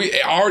 So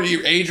we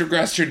already age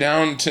regressed her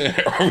down to...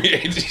 Are we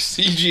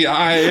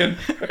CGI?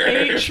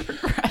 Age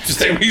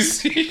regressed. We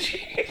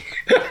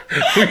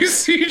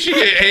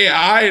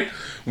CGAI'd.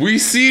 We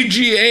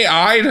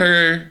CGAI'd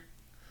her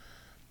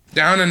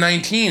down to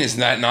 19. Isn't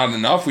that not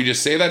enough? We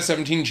just say that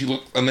 17,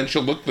 she'll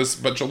look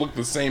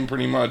the same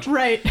pretty much.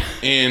 Right.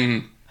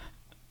 In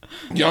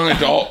Young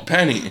Adult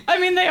Penny. I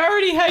mean, they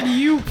already had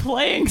you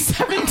playing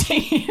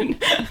 17.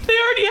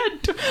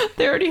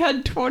 They already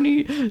had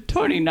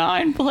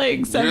 29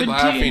 playing 17. You're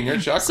laughing, you're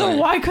chuckling. So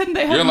why couldn't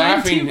they have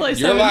 19 play 17?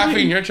 You're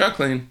laughing, you're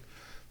chuckling.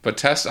 But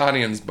test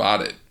audience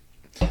bought it.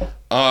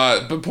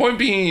 But point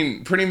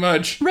being, pretty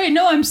much... Right,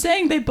 no, I'm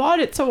saying they bought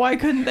it, so why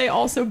couldn't they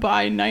also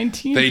buy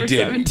 19 for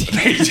 17?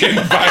 They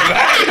didn't buy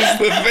that, is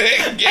the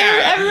thing.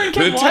 Yeah. Everyone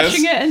kept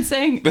watching it and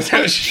saying...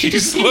 She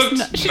looks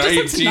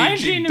 19.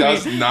 She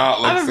does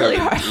not look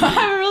 17. I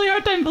have a really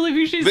hard time time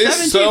believing she's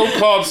This 17.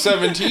 so-called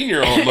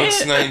 17-year-old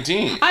looks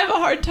 19. I have a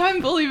hard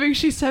time believing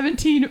she's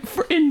 17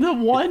 in the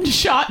one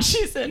shot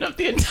she's in of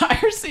the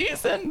entire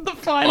season. The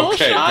final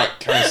shot. But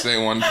can I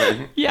say one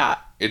thing? Yeah.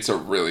 It's a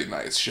really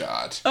nice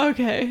shot.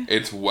 Okay.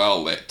 It's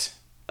well lit.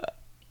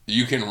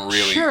 You can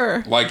really...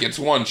 Sure. Like, it's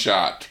one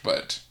shot,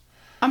 but...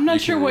 I'm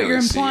not sure what really you're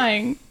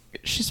implying.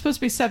 She's supposed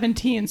to be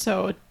 17,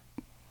 so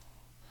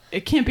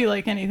it can't be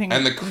like anything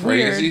And the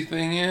crazy weird.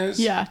 thing is...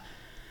 Yeah.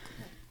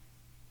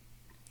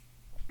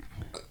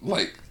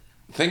 Like,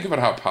 think about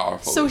how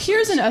powerful So this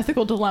here's is. an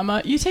ethical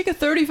dilemma. You take a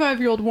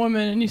 35-year-old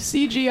woman and you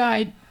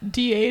CGI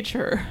DH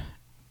her.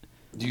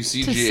 You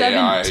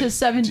to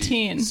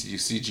 17. You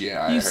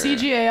CGI You her.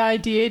 CGI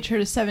DH her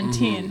to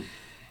 17.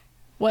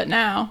 What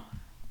now?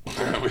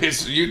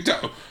 You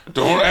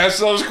don't ask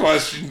those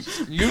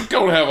questions. You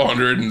don't have more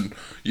than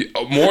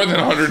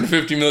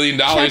 $150 million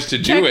to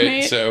do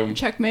checkmate, it. So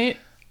checkmate.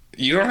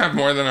 you don't have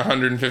more than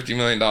 $150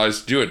 million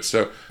to do it.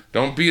 So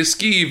don't be a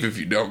skeeve if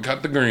you don't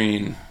cut the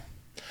green.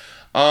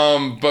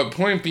 But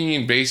point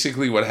being,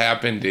 basically what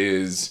happened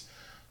is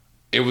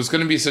it was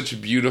going to be such a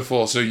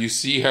beautiful. So you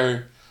see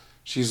her,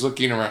 she's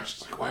looking around.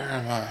 She's like, "Where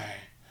am I?"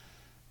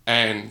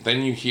 And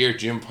then you hear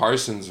Jim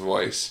Parsons'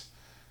 voice.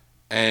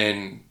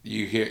 And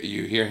you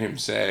hear him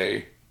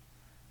say,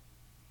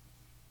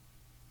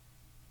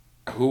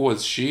 "Who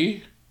was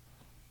she?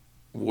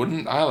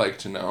 Wouldn't I like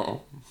to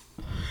know?"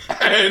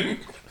 And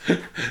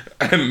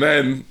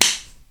then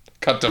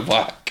cut to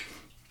black.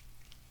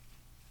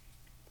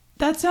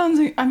 That sounds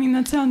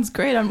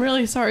great. I'm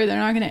really sorry they're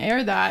not going to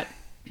air that.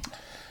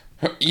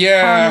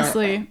 Yeah.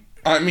 Honestly.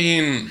 I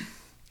mean,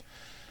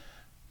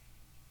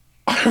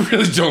 I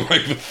really don't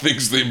like the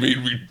things they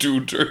made me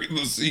do during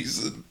the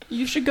season.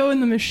 You should go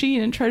in the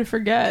machine and try to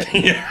forget.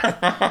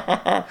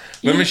 Yeah.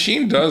 The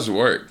machine does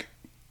work.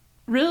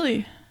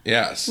 Really?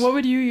 Yes. What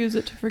would you use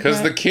it to forget?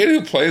 Because the kid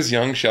who plays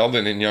Young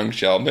Sheldon in Young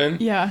Sheldon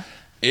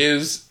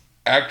is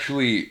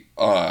actually,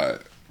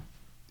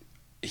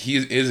 he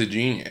is a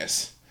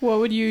genius. What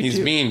would you do? He's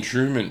being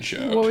Truman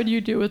Show. What would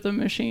you do with the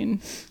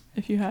machine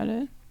if you had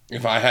it?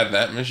 If I had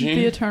that machine?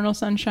 The Eternal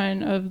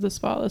Sunshine of the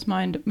Spotless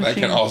Mind machine. That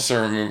can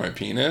also remove my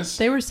penis?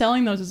 They were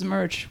selling those as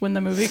merch when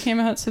the movie came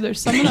out, so there's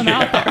some of them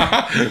out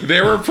there.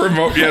 They were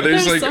promoting... Yeah,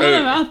 there's like... some of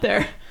them out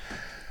there.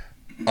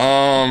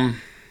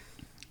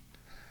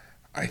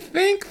 I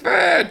think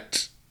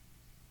that,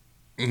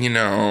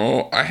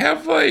 I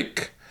have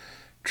like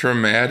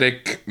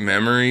traumatic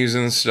memories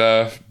and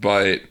stuff,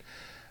 but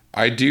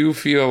I do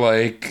feel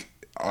like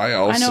I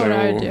also... I know what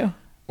I would do.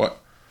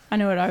 What? I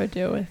know what I would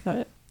do with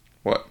it.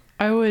 What?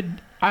 I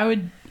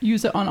would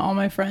use it on all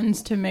my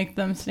friends to make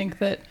them think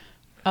that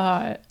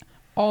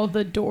all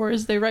the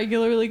doors they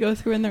regularly go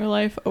through in their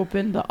life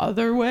open the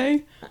other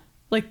way.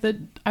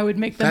 I would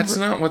make them... That's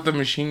not what the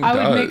machine does.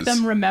 I would make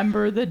them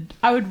remember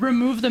I would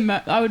remove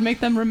the... I would make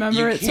them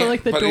remember it so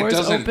the doors open the other way. But it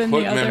doesn't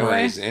put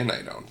memories in,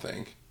 I don't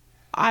think.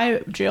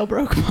 I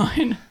jailbroke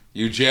mine.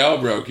 You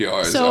jailbroke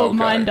yours, So okay.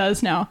 mine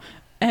does now.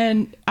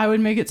 And I would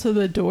make it so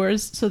the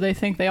doors, so they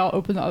think they all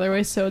open the other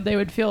way, so they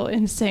would feel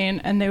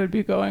insane, and they would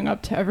be going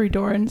up to every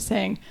door and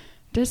saying,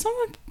 "Did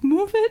someone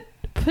move it?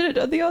 Put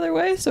it the other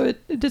way?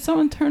 Did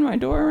someone turn my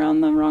door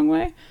around the wrong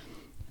way?"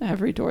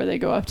 Every door they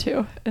go up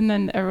to, and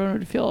then everyone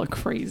would feel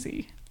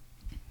crazy.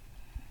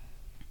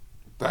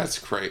 That's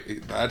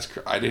crazy.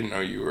 I didn't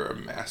know you were a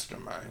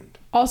mastermind.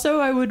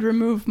 Also, I would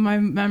remove my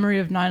memory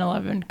of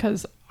 9/11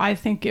 because I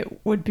think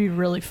it would be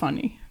really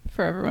funny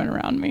for everyone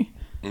around me.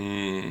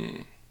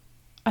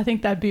 I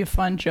think that'd be a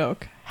fun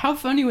joke. How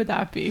funny would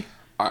that be?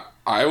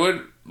 I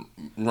would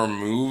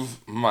remove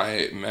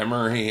my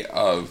memory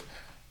of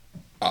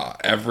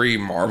every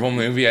Marvel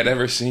movie I'd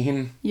ever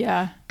seen.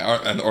 Yeah.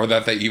 Or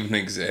that they even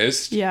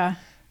exist. Yeah.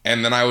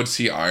 And then I would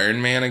see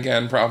Iron Man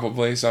again,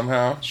 probably,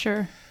 somehow.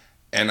 Sure.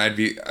 And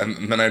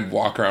then I'd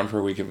walk around for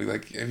a week and be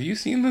like, "Have you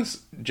seen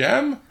this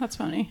gem?" That's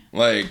funny.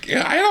 Like,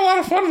 yeah, I had a lot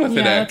of fun with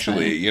it,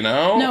 actually,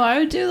 No, I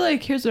would do,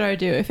 here's what I would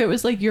do. If it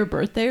was, your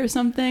birthday or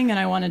something, and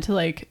I wanted to,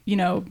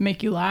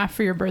 make you laugh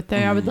for your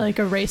birthday, I would,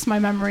 erase my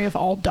memory of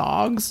all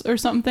dogs or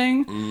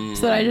something,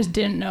 so that I just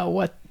didn't know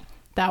what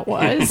that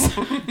was.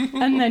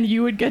 And then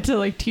you would get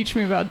to, teach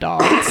me about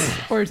dogs,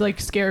 or,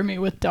 scare me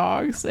with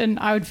dogs, and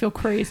I would feel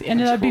crazy. And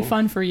that'd be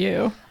fun for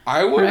you.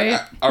 I would.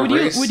 Right?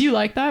 Would you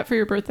like that for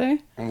your birthday?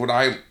 Would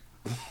I?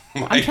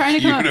 I'm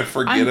trying to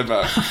forget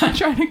about. I'm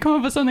trying to come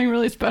up with something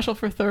really special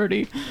for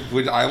 30.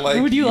 Would I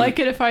like? Would you like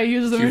it if I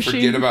use the machine?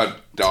 Forget about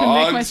dogs?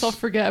 To make myself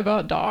forget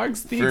about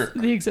dogs,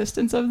 the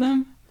existence of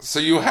them. So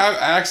you have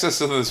access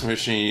to this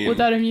machine. Would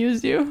that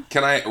amuse you?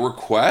 Can I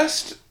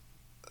request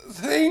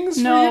things?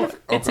 No,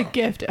 it's a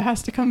gift. It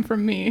has to come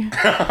from me.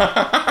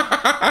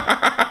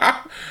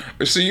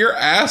 So you're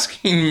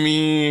asking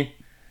me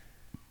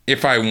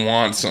if I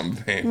want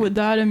something. Would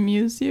that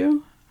amuse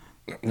you?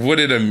 Would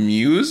it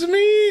amuse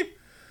me?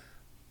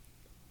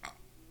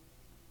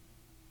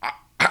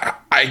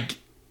 I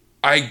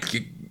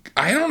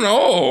don't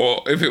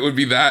know if it would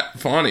be that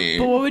funny.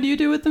 But what would you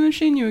do with the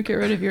machine? You would get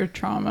rid of your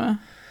trauma.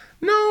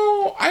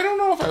 No, I don't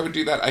know if I would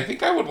do that. I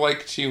think I would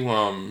like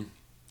to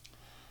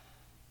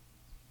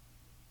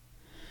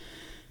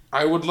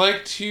I would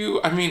like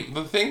to... I mean,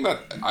 the thing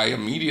that I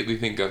immediately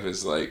think of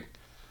is, like...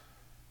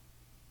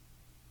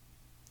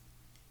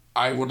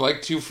 I would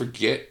like to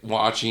forget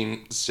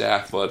watching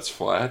Stath Let's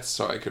Flats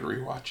so I could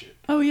rewatch it.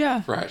 Oh,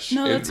 yeah. Fresh.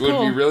 No, that's It would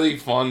cool. be really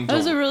fun. That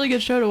was a really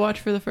good show to watch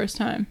for the first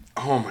time.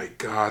 Oh, my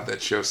God.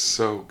 That show's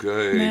so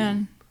good.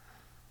 Man.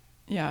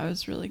 Yeah, it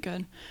was really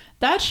good.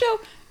 That show,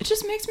 it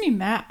just makes me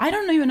mad. I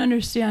don't even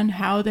understand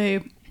how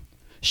they...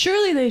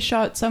 Surely they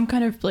shot some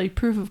kind of, like,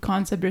 proof of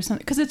concept or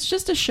something. Because it's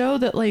just a show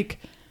that, like...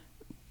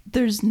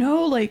 There's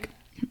no, like...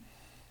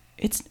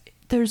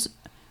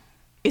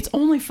 It's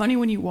only funny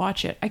when you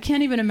watch it. I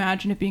can't even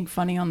imagine it being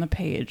funny on the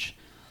page.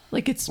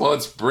 Like, it's... Well,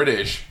 it's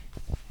British.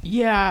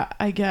 Yeah,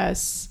 I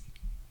guess.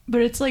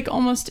 But it's, like,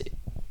 almost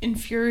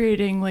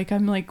infuriating. Like,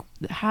 I'm like,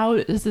 how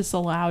is this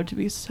allowed to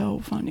be so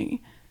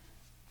funny?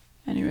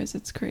 Anyways,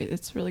 it's great.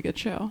 It's a really good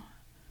show.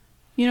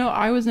 You know,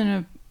 I was in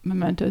a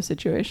Memento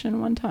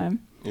situation one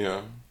time.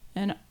 Yeah.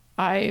 And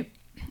I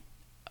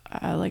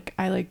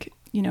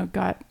you know,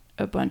 got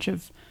a bunch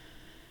of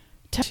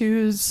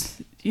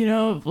tattoos, you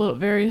know, of little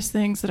various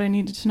things that I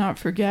needed to not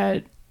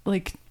forget.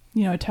 Like,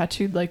 you know,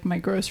 tattooed, like, my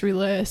grocery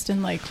list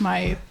and, like,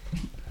 my,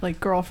 like,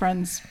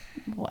 girlfriend's,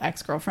 well,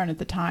 ex-girlfriend at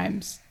the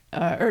time's,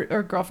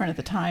 or girlfriend at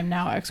the time,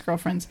 now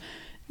ex-girlfriend's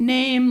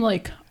name,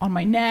 like, on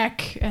my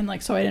neck, and,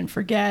 like, so I didn't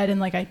forget. And,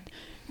 like, I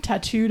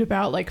tattooed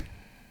about, like,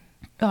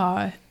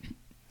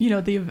 you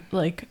know, the,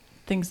 like,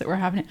 things that were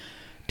happening.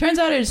 Turns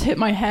out I just hit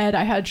my head.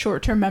 I had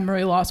short-term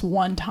memory loss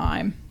one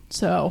time,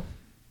 so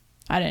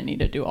I didn't need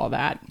to do all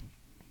that.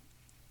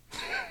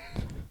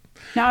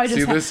 Now I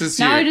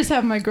just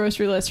have my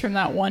grocery list from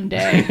that one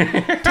day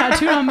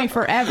tattooed on me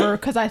forever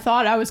because I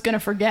thought I was going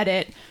to forget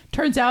it.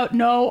 Turns out,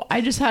 no,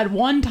 I just had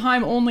one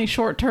time only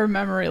short-term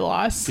memory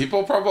loss.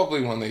 People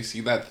probably, when they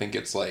see that, think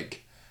it's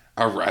like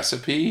a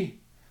recipe.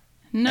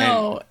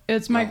 No,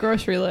 it's my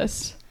grocery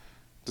list.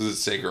 Does it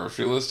say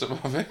grocery list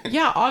above it?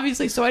 Yeah,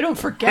 obviously, so I don't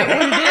forget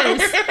what it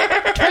is.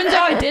 Turns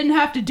out I didn't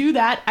have to do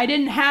that. I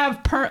didn't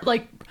have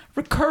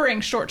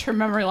recurring short-term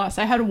memory loss.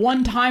 I had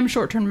one-time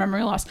short-term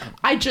memory loss.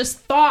 I just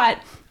thought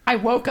I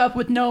woke up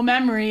with no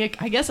memory.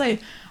 I guess I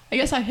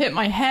hit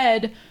my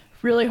head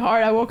really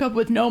hard. I woke up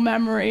with no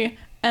memory,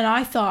 and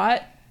I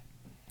thought,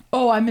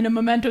 oh, I'm in a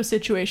Memento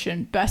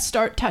situation. Best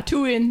start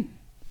tattooing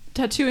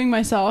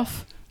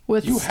myself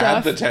with You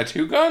stuff. had the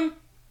tattoo gun?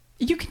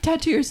 You can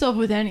tattoo yourself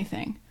with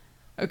anything.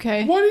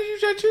 Okay? What did you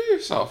tattoo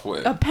yourself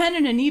with? A pen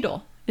and a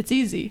needle. It's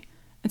easy.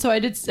 And so I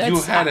did...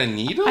 You had a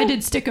needle? I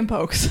did stick and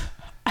pokes.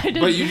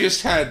 But you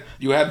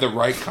had the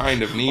right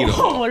kind of needle.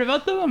 Oh, what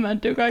about the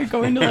Memento guy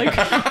going to, like,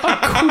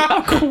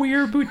 a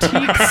queer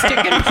boutique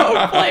stick and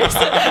poke place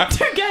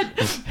to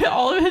get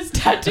all of his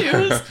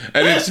tattoos?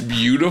 And it's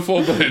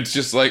beautiful, but it's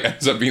just, like,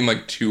 ends up being,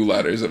 like, 2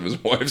 letters of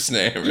his wife's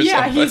name or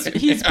something.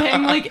 He's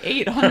paying, like,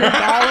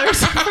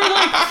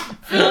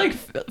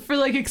 $800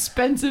 for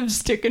expensive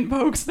stick and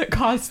pokes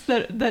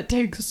that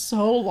take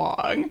so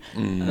long.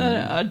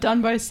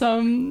 Done by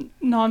some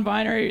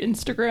non-binary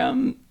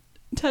Instagram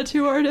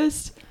tattoo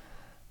artist.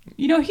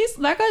 You know,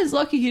 that guy's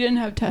lucky he didn't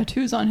have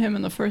tattoos on him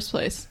in the first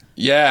place.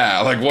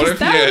 Yeah, like, what if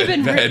he had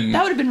been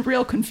that would have been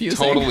real confusing.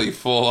 Totally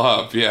full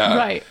up, yeah.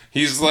 Right.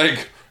 He's,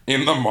 like,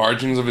 in the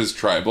margins of his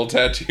tribal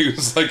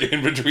tattoos, like,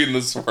 in between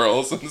the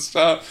swirls and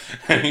stuff.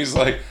 And he's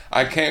like,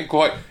 I can't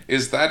quite...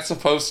 Is that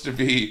supposed to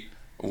be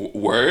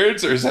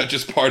words, or is that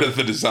just part of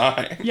the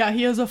design? Yeah,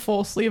 he has a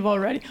full sleeve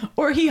already.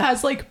 Or he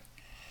has, like,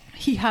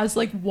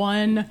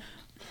 one,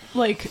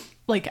 like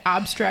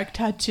abstract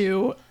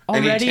tattoo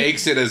already. And he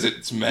takes it as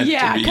it's meant to be.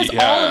 Yeah, because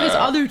all of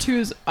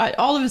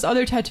his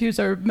other tattoos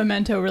are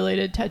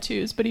Memento-related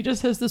tattoos, but he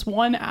just has this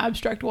one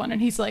abstract one,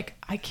 and he's like,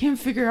 I can't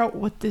figure out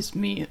what this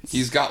means.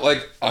 He's got,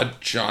 like, a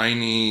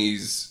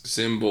Chinese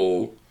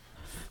symbol,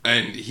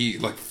 and he,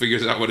 like,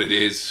 figures out what it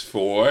is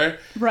for.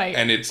 Right.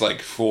 And it's,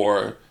 like,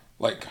 for,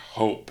 like,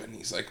 hope. And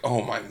he's like,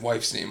 oh, my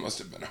wife's name must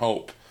have been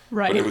Hope.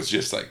 Right. But it was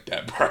just, like,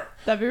 Deborah.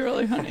 That'd be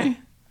really funny.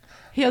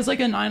 He has, like,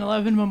 a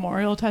 9/11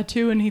 memorial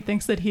tattoo, and he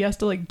thinks that he has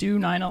to, like, do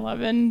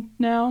 9/11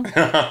 now.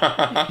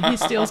 He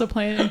steals a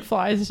plane and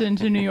flies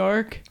into New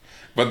York.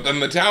 But then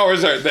the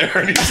towers aren't there,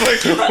 and he's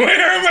like, where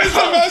am I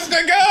supposed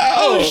to go?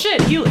 Oh,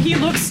 shit.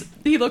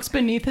 He looks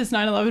beneath his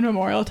 9/11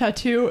 memorial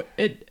tattoo.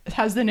 It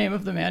has the name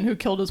of the man who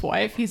killed his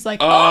wife. He's like,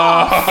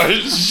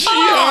 jeez.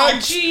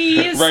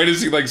 Right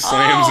as he, like,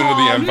 slams into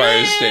the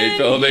Empire State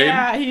Building.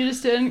 Yeah, he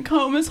just didn't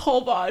comb his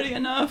whole body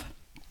enough.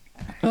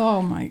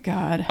 Oh, my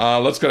God.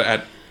 Let's go to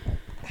Ed.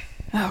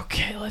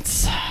 Okay,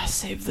 let's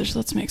save this.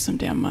 Let's make some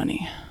damn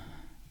money.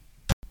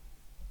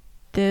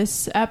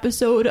 This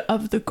episode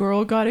of The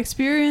Girl God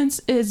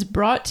Experience is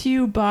brought to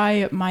you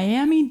by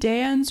Miami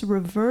Dan's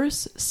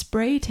Reverse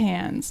Spray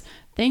Tans.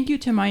 Thank you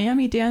to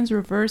Miami Dan's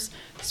Reverse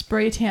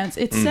Spray Tans.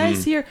 It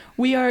says here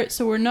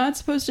we're not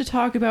supposed to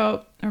talk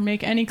about or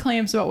make any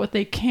claims about what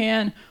they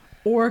can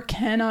or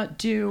cannot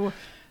do.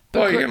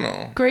 But well, you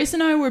know. Grace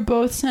and I were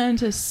both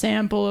sent a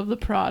sample of the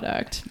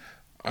product.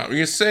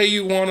 You say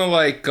you want to,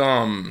 like,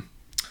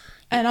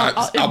 And a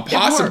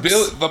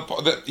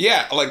possibility.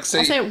 Yeah, like I'll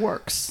say it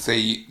works.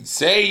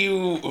 Say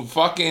you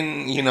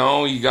fucking, you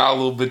got a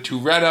little bit too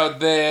red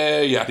out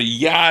there, yada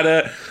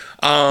yada.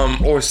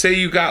 Or say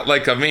you got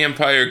like a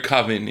vampire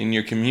coven in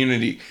your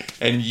community,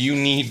 and you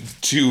need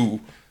to,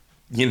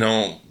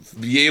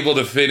 be able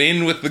to fit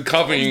in with the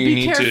coven.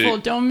 Be careful.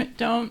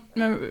 Don't.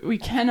 Remember, we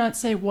cannot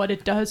say what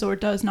it does or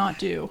does not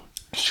do.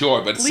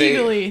 Sure, but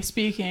legally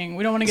speaking,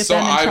 we don't want to get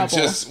them in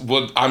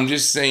trouble. I'm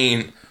just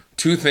saying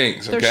two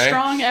things. Okay, there's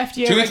strong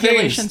FDA two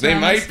regulations. Things. They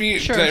might be.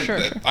 Sure.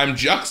 I'm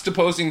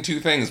juxtaposing two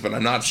things, but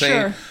I'm not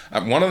saying.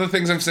 One of the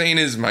things I'm saying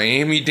is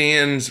Miami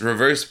Dan's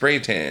reverse spray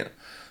tan.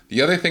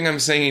 The other thing I'm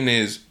saying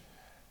is.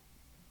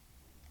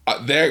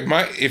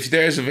 If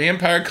there's a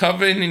vampire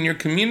coven in your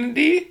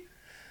community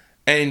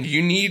and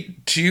you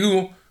need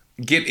to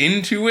get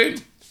into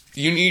it,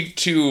 you need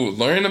to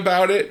learn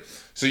about it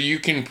so you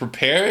can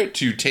prepare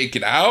to take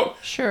it out.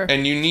 Sure.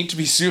 And you need to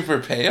be super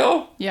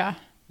pale. Yeah.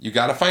 You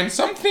got to find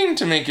something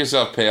to make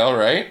yourself pale,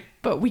 right?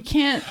 But we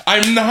can't.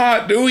 I'm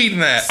not doing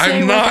that.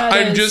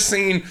 I'm just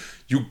saying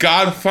you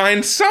got to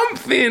find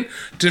something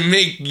to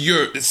make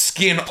your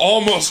skin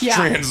almost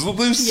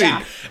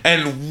translucent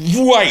and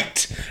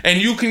white. And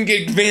you can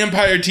get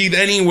vampire teeth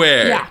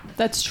anywhere. Yeah,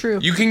 that's true.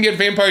 You can get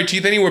vampire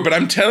teeth anywhere. But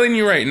I'm telling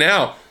you right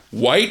now,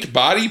 white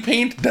body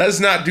paint does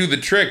not do the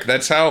trick.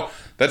 That's how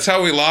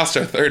we lost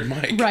our third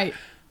mic. Right.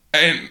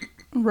 And,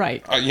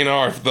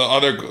 the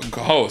other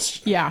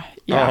host. Yeah.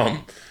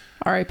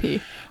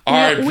 R.I.P.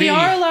 R.I.P. We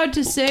are allowed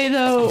to say,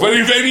 though... But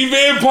if any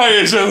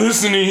vampires are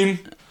listening...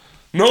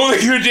 know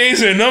that your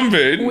days are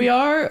numbered. We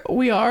are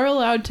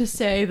allowed to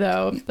say,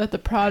 though, that the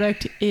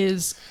product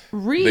is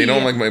They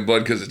don't like my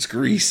blood because it's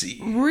greasy.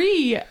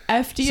 FDA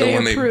approved. So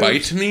when they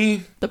bite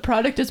me... The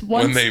product is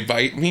once... When they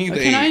bite me,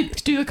 Can I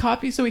do a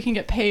copy so we can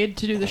get paid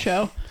to do the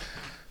show?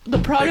 The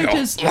product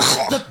is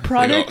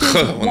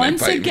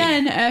once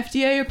again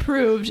FDA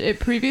approved. It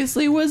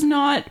previously was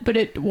not, but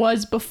it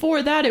was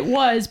before that. It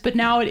was, but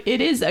now it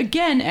is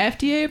again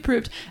FDA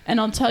approved.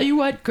 And I'll tell you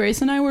what,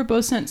 Grace and I were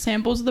both sent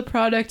samples of the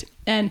product,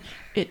 and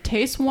it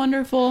tastes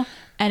wonderful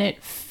and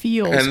it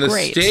feels great. And the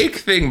steak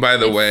thing, by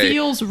the way,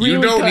 feels really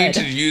you don't good. need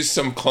to use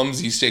some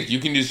clumsy steak. You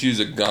can just use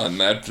a gun.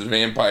 That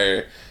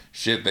vampire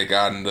shit they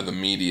got into the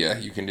media,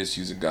 you can just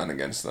use a gun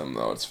against them,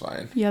 though. It's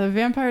fine. Yeah, the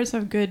vampires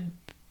have good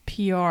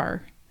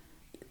PR.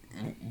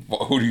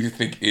 Who do you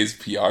think is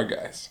PR,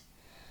 guys?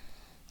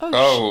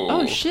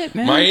 Oh shit,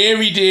 man.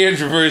 Miami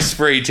Dan's reverse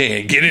spray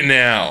tan. Get it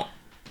now.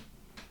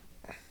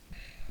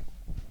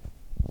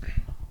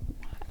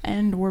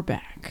 And we're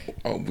back.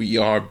 Oh, we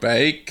are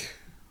back.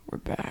 We're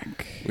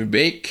back. We're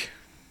back.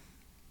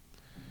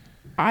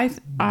 I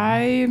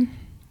need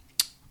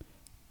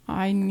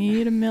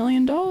 $1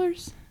 million.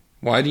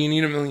 Why do you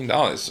need $1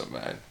 million so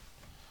bad?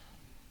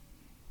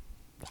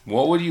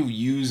 What would you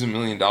use $1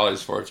 million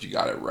for if you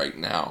got it right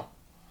now?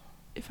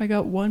 If I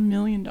got $1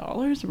 million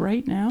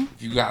right now?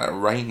 If you got it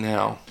right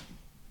now.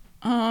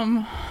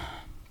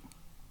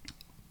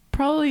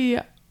 Probably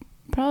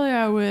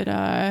I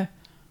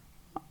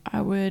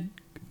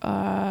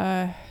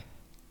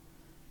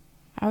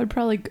would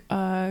probably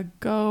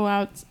go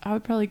out. I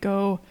would probably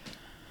go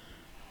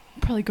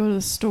to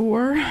the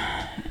store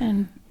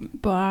and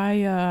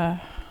buy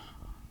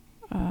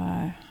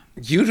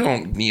You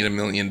don't need $1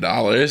 million.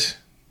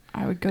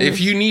 I would go. If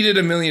you needed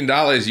 $1 million,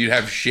 you'd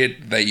have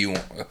shit that you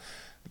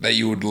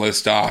would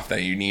list off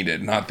that you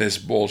needed, not this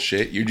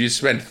bullshit. You just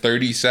spent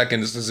 30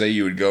 seconds to say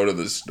you would go to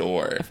the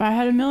store. If I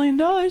had $1 million,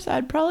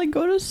 I'd probably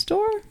go to the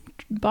store,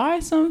 buy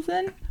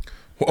something.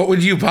 What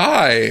would you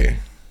buy?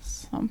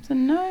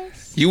 Something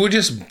nice. You would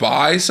just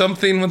buy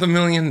something with $1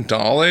 million?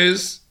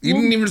 You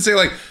didn't even say,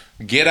 like,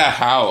 get a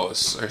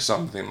house or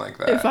something like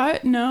that. If I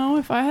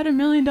had $1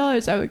 million,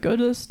 I would go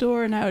to the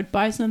store and I would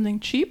buy something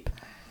cheap.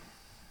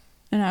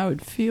 And I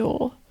would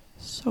feel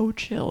so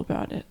chill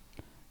about it.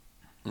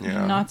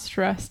 Yeah. Not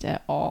stressed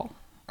at all.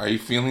 Are you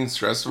feeling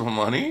stressed about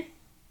money?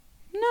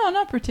 No,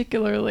 not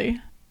particularly.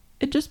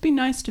 It'd just be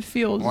nice to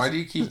feel. Why do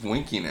you keep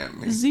winking at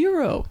me?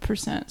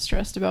 0%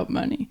 stressed about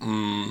money.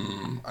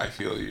 I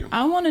feel you.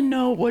 I want to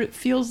know what it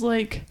feels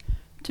like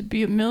to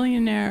be a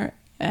millionaire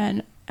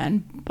and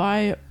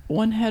buy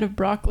one head of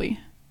broccoli.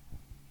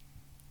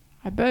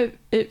 I bet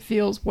it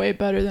feels way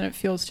better than it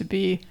feels to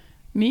be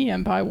me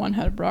and buy one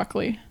head of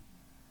broccoli.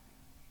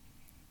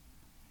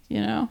 You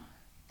know?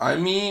 I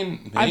mean,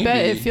 maybe. I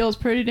bet it feels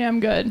pretty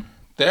damn good.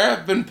 There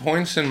have been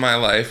points in my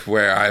life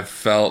where I've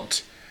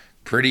felt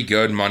pretty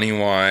good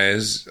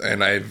money-wise,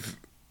 and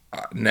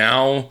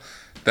now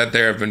that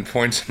there have been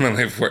points in my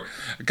life where,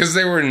 because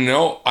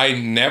I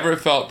never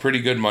felt pretty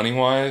good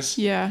money-wise.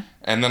 Yeah.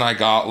 And then I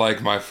got,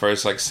 like, my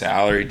first, like,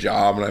 salary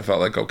job, and I felt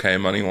like okay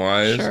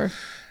money-wise. Sure.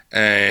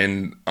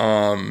 And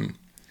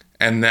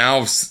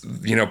now,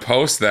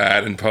 post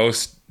that and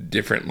post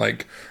different,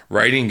 like,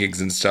 writing gigs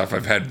and stuff,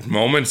 I've had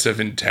moments of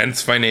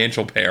intense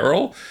financial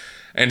peril.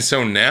 And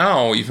so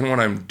now, even when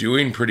I'm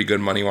doing pretty good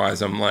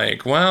money-wise, I'm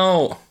like,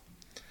 well,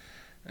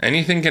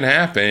 anything can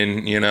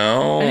happen,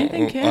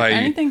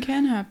 Anything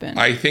can happen.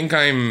 I think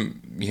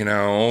I'm,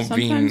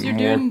 Sometimes you're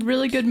doing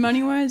really good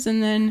money-wise,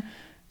 and then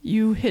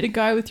you hit a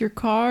guy with your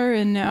car,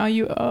 and now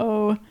you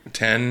owe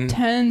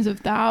tens of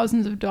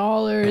thousands of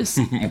dollars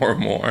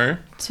more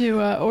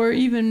to, or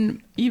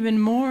even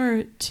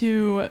more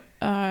to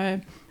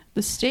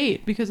the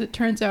state, because it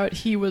turns out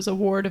he was a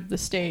ward of the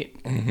state,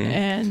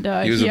 and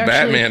he was a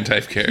Batman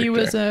type character. He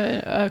was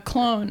a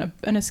clone,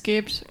 an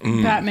escaped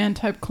Batman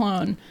type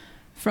clone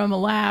from a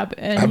lab,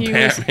 and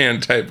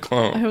Batman type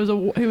clone.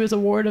 He was a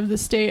ward of the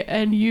state,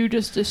 and you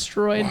just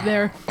destroyed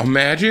their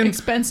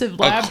expensive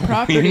lab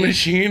property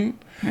machine.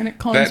 And it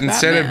clones that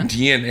instead Batman. of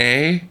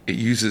DNA, it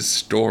uses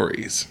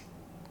stories.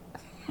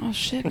 Oh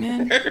shit,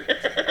 man!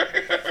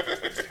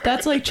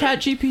 That's like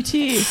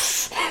ChatGPT.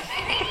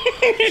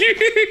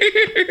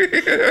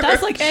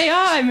 That's like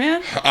AI,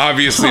 man.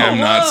 Obviously, I'm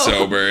not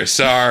sober.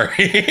 Sorry.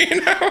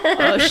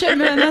 Oh shit,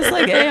 man! That's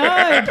like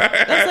AI.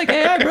 That's like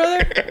AI,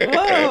 brother.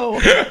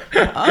 Whoa!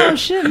 Oh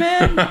shit,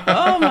 man!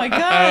 Oh my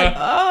god!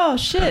 Oh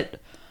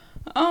shit!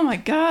 Oh my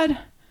god!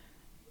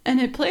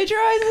 And it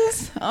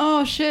plagiarizes?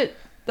 Oh shit!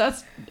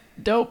 That's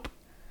dope.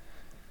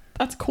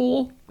 That's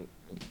cool.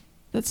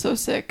 That's so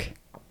sick.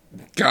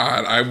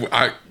 God,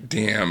 I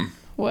damn.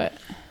 What?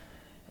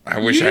 I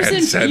wish I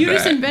had said that. You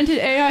just invented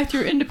AI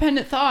through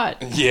independent thought.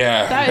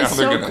 Yeah.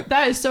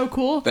 That is so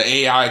cool. The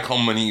AI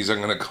companies are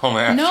gonna come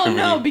after me.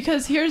 No,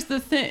 because here's the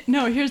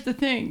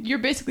thing. You're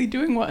basically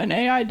doing what an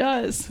AI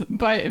does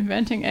by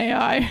inventing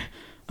AI.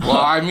 Well,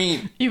 I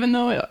mean, even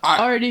though it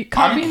already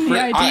copying the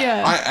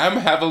idea.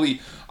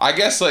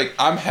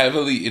 I'm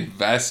heavily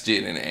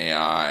invested in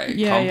AI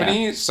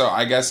companies. Yeah. So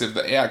I guess if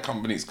the AI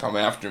companies come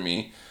after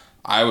me,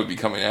 I would be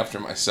coming after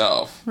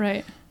myself.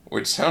 Right.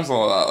 Which sounds a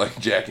lot like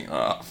jacking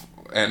off.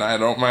 And I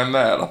don't mind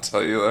that, I'll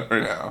tell you that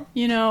right now.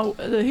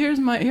 Here's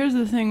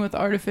the thing with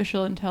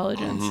artificial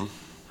intelligence.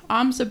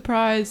 I'm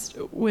surprised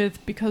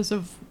because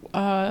of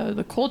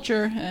the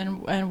culture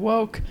and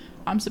woke.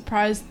 I'm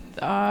surprised.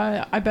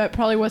 I bet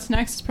probably what's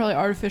next is probably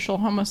artificial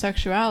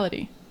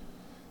homosexuality.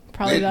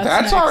 Probably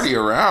that's already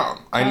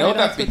around. I know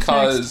that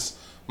because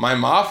my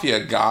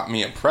mafia got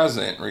me a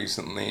present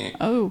recently.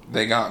 Oh.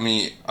 They got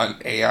me an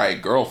AI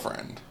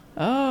girlfriend.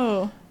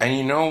 Oh. And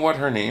you know what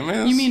her name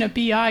is? You mean a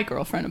BI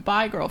girlfriend, a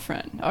bi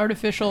girlfriend.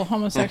 Artificial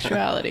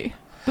homosexuality.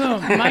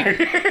 Boom.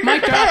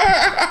 Mic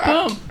drop.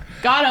 Boom.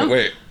 Got him.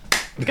 Wait.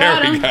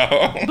 There we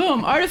go.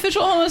 Boom.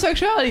 Artificial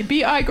homosexuality.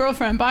 BI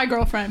girlfriend, bi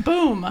girlfriend.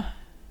 Boom.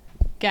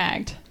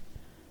 Gagged.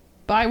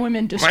 Bi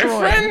women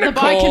destroyed. The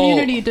bi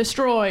community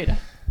destroyed.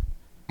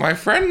 My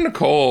friend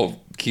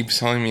Nicole keeps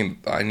telling me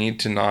I need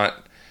to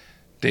not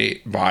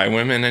date bi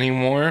women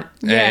anymore.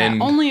 Yeah,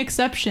 and only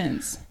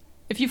exceptions.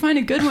 If you find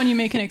a good one, you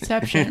make an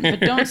exception,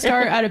 but don't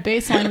start at a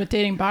baseline with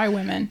dating bi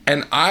women.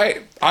 And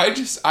I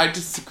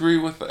disagree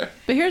with her.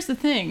 But here's the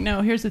thing.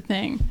 Here's the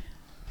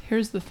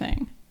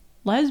thing.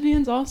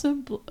 Lesbians also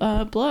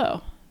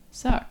blow.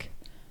 Suck.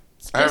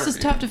 It's just as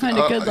tough to find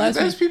a good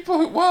lesbian. There's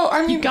people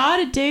who, you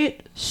gotta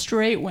date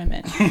straight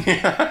women.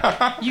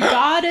 You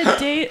gotta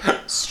date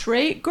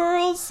straight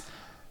girls.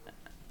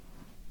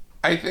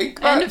 I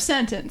think End of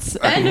sentence.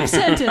 End of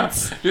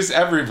sentence. Just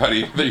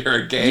everybody. That you're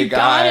a gay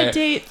guy. You gotta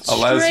date a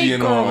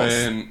lesbian girls.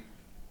 woman.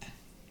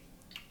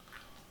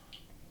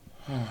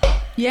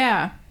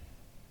 Yeah.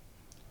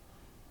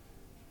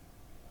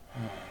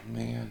 Oh,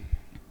 man.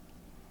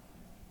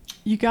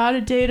 You gotta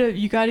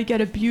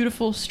get a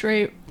beautiful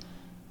straight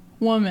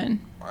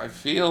woman. I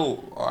feel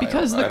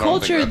because I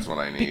don't think that's what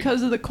I need.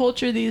 Because of the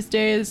culture these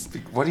days.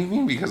 What do you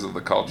mean because of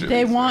the culture?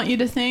 They want you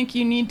to think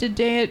you need to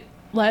date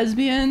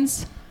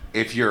lesbians.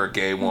 If you're a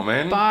gay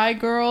woman. Bi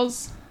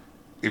girls.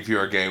 If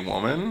you're a gay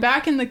woman.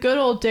 Back in the good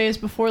old days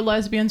before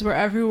lesbians were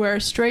everywhere,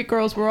 straight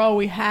girls were all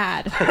we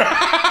had.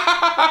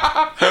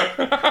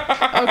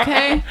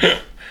 Okay?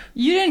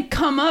 You didn't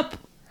come up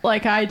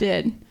like I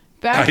did.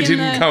 I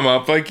didn't come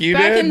up like you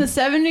did? Back in the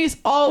 70s,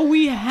 all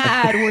we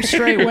had were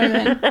straight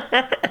women.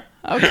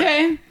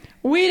 Okay?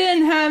 We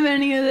didn't have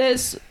any of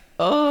this,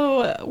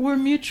 we're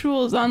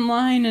mutuals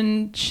online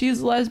and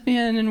she's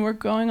lesbian and we're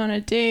going on a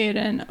date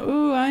and,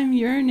 I'm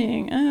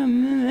yearning.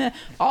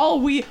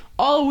 All we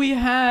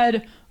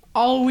had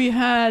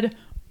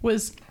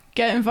was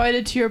get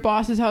invited to your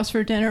boss's house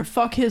for dinner,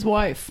 fuck his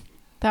wife.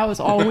 That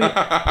was all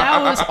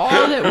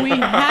that we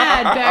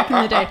had back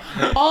in the day.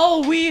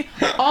 All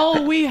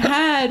we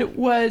had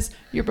was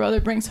your brother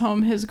brings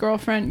home his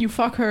girlfriend, you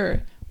fuck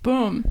her.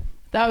 Boom.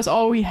 That was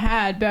all we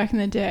had back in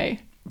the day.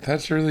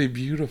 That's really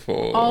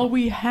beautiful. All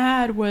we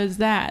had was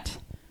that.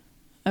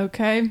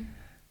 Okay?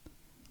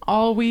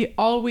 All we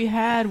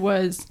had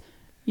was,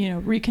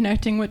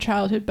 reconnecting with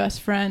childhood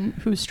best friend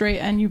who's straight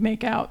and you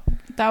make out.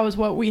 That was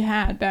what we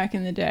had back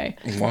in the day.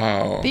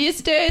 Wow.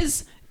 These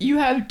days, you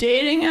have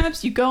dating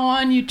apps. You go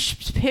on, you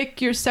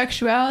pick your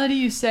sexuality.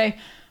 You say,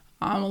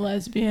 I'm a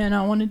lesbian.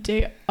 I want to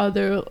date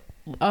other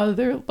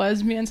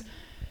lesbians.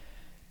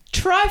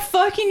 Try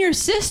fucking your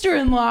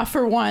sister-in-law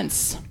for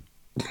once.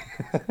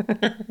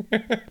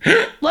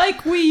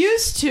 Like we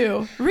used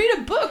to. Read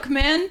a book,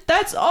 man.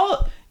 That's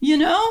all,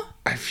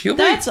 I feel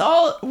that's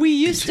all we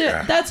used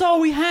to. That's all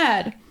we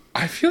had.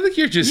 I feel like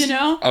you're just... You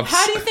know?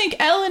 How do you think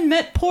Ellen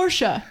met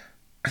Portia?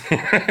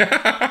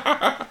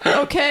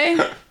 Okay?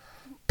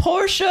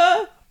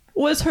 Portia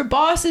was her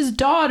boss's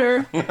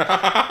daughter.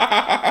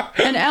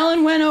 And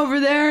Ellen went over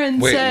there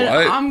and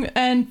said, what?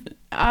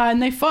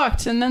 And they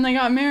fucked, and then they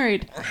got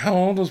married. How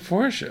old was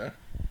Portia?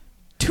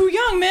 Too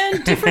young,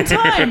 man. Different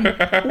time.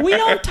 We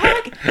don't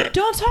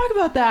talk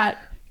about that.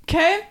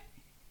 Okay?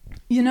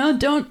 You know,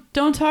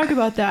 don't talk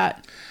about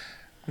that.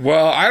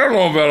 Well, I don't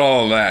know about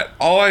all of that.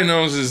 All I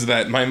know is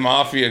that my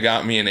mafia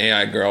got me an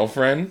AI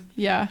girlfriend.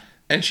 Yeah.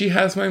 And she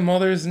has my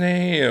mother's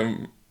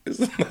name.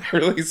 Isn't that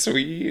really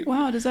sweet?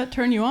 Wow, does that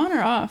turn you on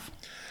or off?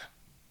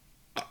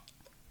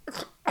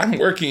 I'm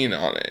working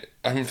on it.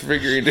 I'm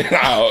figuring it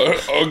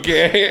out,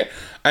 okay?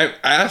 I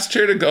asked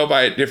her to go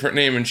by a different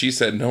name, and she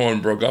said no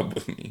one broke up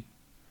with me.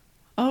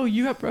 Oh,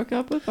 you got broke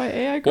up with by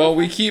AI girlfriend? Well,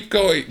 we keep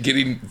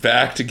getting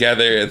back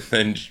together, and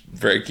then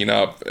breaking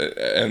up,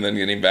 and then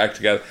getting back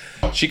together.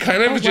 She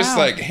kind of just,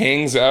 like,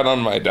 hangs out on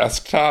my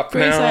desktop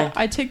Grace, now.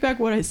 I take back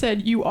what I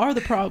said. You are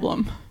the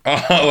problem.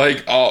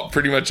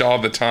 Pretty much all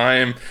the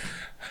time.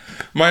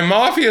 My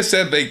mafia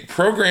said they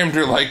programmed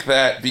her like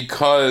that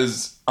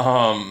because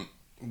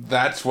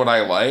that's what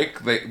I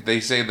like. They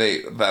say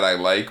that I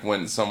like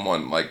when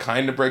someone like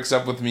kind of breaks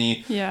up with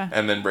me,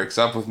 and then breaks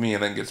up with me,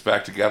 and then gets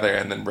back together,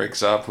 and then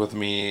breaks up with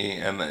me,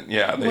 and then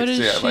I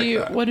like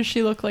that. What does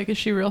she look like? Is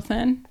she real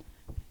thin?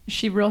 Is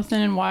she real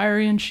thin and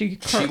wiry, and she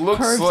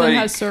looks curves like, and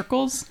has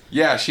circles?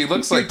 Yeah, she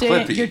looks like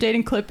Clippy. You're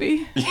dating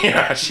Clippy?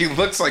 Yeah, she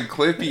looks like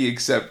Clippy,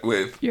 except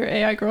with your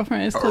AI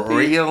girlfriend is Clippy.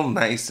 Real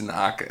nice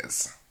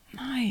knackers.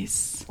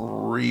 Nice.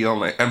 Real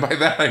nice, and by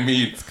that I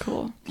mean it's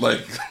cool.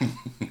 Like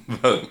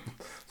the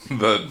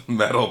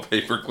metal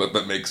paperclip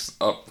that makes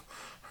up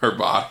her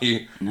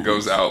body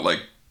goes out like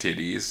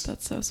titties.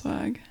 That's so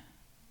swag.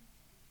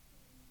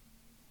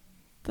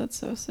 That's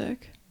so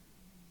sick.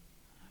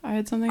 I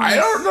had something else. I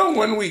don't know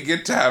when we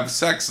get to have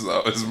sex,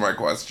 though, is my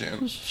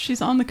question. She's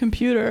on the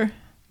computer.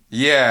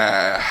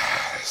 Yeah,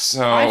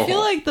 so... I feel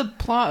like the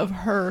plot of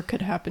Her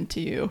could happen to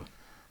you.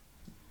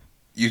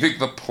 You think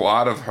the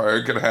plot of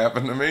Her could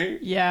happen to me?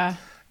 Yeah.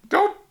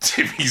 Don't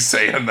be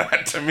saying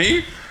that to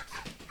me.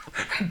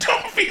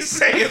 Don't be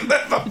saying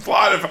that the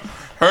plot of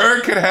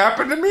Her could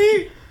happen to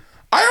me.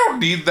 I don't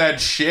need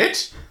that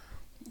shit.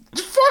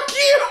 Fuck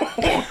you.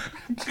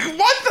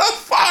 What the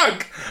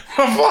fuck?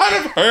 The plot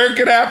of Her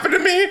could happen to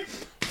me?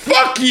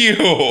 Fuck you.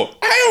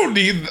 I don't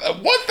need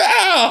that. What the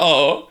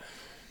hell?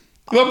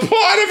 The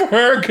plot of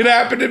Her could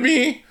happen to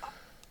me?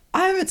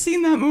 I haven't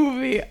seen that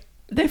movie.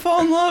 They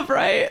fall in love,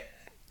 right?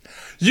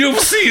 You've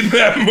seen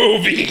that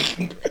movie.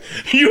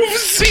 You've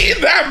seen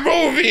that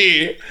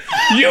movie.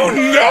 You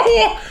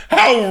know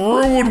how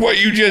rude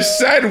what you just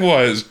said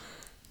was.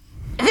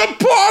 The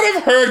plot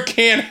of Her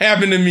can't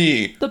happen to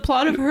me. The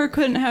plot of Her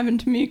couldn't happen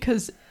to me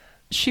because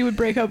she would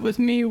break up with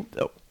me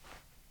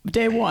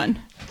day one.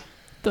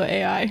 The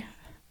AI.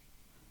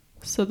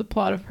 So the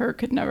plot of Her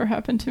could never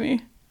happen to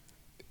me.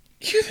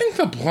 You think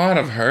the plot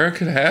of Her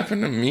could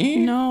happen to me?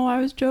 No, I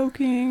was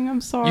joking.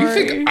 I'm sorry. You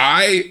think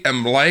I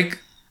am like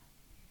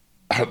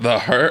the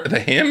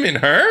him in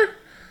Her?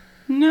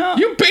 No.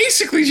 You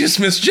basically just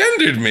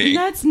misgendered me.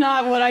 That's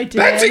not what I did.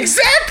 That's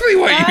exactly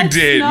what you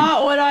did. That's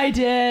not what I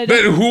did.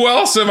 Then who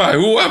else am I?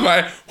 Who am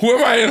I? Who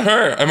am I in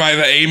Her? Am I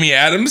the Amy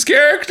Adams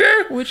character?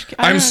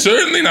 I'm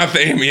certainly not the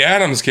Amy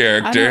Adams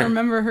character. I don't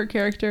remember her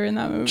character in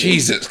that movie.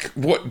 Jesus.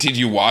 What? Did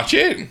you watch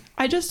it?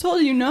 I just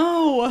told you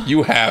no.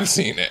 You have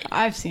seen it.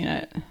 I've seen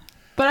it.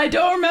 But I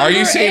don't remember. Are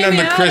you saying Amy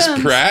I'm the Chris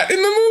Adams. Pratt in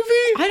the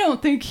movie? I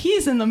don't think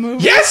he's in the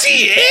movie. Yes,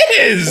 he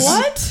is.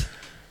 What?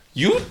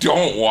 You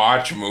don't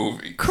watch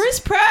movies. Chris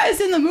Pratt is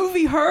in the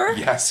movie Her?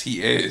 Yes,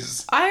 he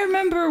is. I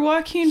remember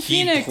Joaquin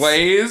Phoenix.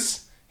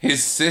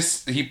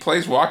 He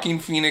plays Joaquin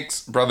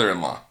Phoenix's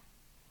brother-in-law.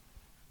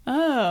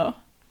 Oh.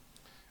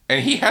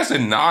 And he has a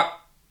not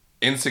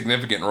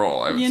insignificant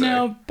role, I would say. You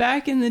know,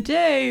 back in the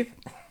day,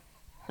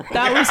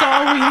 that was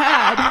all we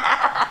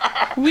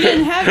had. We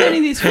didn't have any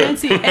of these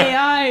fancy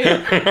AI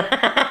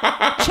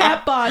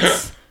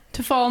chatbots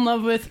to fall in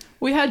love with.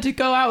 We had to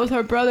go out with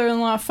our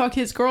brother-in-law, fuck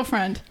his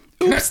girlfriend.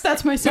 Oops,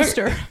 that's my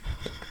sister.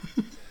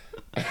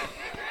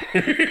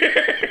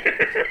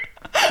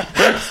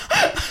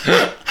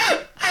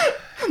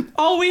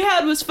 All we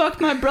had was fuck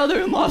my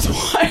brother-in-law's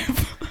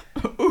wife.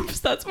 Oops,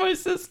 that's my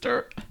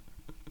sister.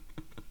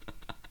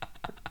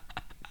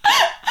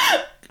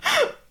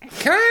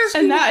 Can I ask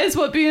you? And that is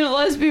what being a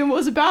lesbian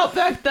was about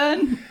back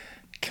then.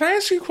 Can I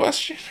ask you a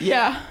question?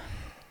 Yeah.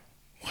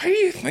 Why do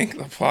you think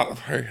the plot of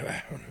Her could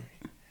happen to me?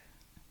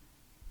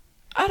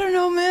 I don't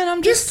know, man.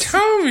 I'm just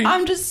tell me.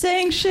 I'm just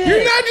saying shit.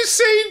 You're not just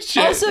saying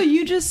shit. Also,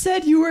 you just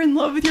said you were in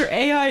love with your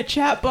AI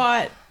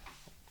chatbot.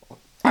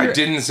 I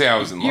didn't say I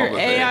was in love with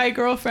her. Your AI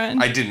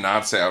girlfriend. I did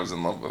not say I was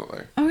in love with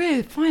her.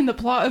 Okay, fine. The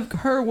plot of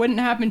Her wouldn't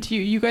happen to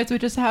you. You guys would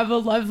just have a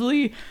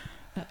lovely,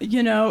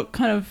 you know,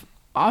 kind of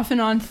off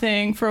and on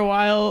thing for a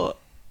while.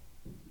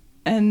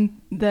 And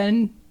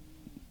then...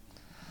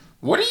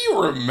 What do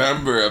you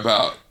remember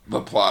about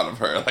the plot of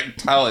Her? Like,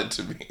 tell it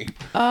to me.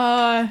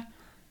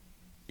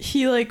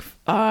 he like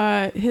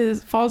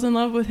his falls in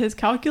love with his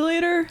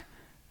calculator,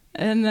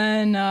 and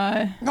then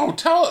No,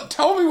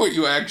 tell me what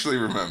you actually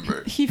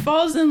remember. he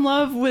falls in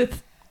love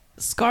with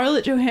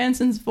Scarlett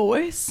Johansson's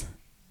voice.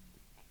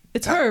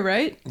 It's her,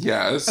 right?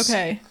 Yes.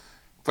 Okay.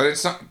 But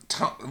it's not.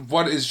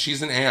 What is?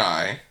 She's an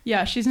AI.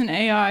 Yeah, she's an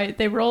AI.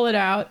 They roll it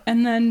out,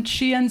 and then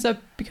she ends up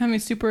becoming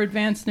super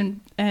advanced,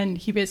 and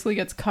he basically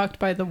gets cucked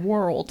by the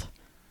world.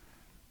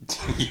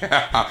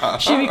 Yeah.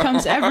 She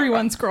becomes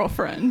everyone's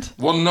girlfriend.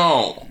 Well,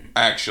 no,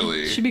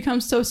 actually. She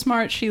becomes so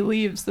smart, she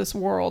leaves this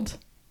world.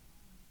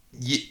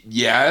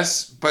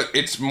 Yes, but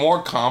it's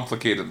more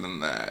complicated than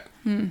that.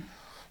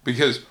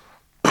 Because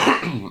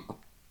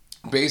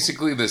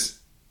basically this...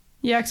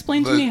 Yeah,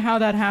 explain to me how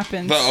that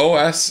happens. The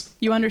OS...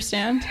 You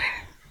understand?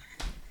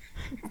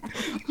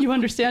 You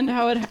understand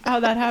how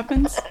that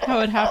happens? How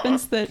it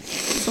happens that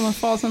someone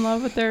falls in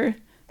love with their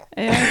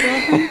AI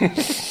girlfriend?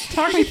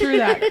 Talk me through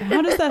that.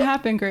 How does that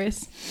happen,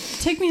 Grace?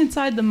 Take me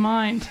inside the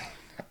mind.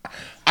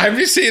 I'm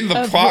just saying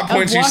the plot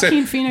points you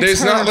said. Phoenix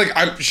there's not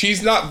like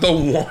she's not the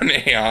one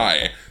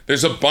AI.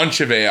 There's a bunch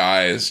of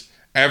AIs.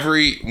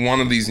 Every one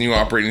of these new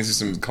operating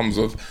systems comes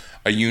with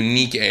a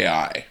unique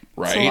AI,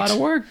 right? It's a lot of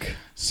work.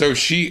 So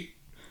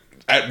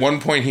at one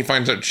point he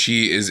finds out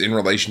she is in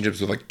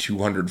relationships with like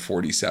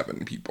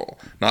 247 people.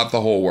 Not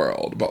the whole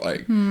world, but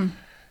like... And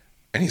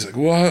he's like,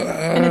 what?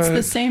 And it's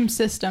the same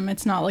system.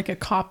 It's not like a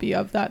copy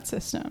of that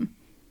system.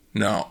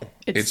 No,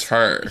 it's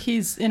her.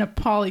 He's in a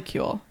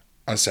polycule.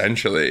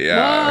 Essentially,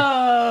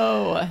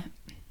 yeah.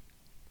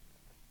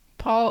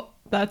 Whoa.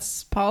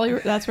 That's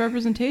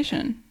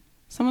representation.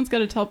 Someone's got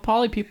to tell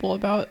poly people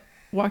about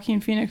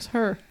Joaquin Phoenix,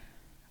 her.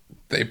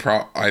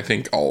 I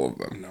think all of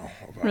them know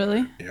about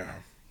Really? her. Yeah.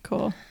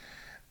 Cool.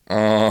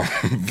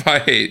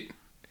 But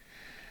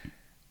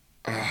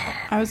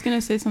I was going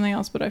to say something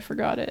else, but I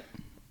forgot it.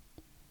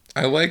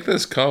 I like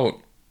this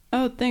coat.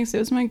 Oh, thanks. It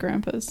was my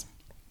grandpa's.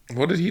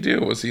 What did he do?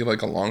 Was he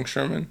like a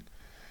longshoreman?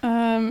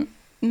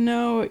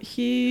 No,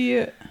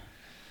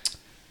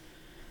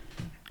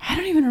 I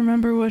don't even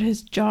remember what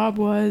his job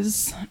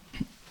was.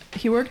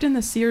 He worked in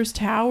the Sears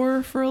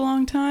Tower for a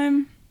long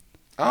time.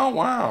 Oh,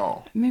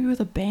 wow. Maybe with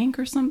a bank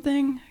or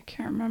something. I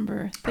can't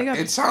remember.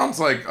 It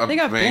sounds like a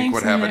bank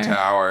would have a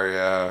tower,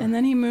 yeah. And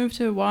then he moved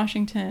to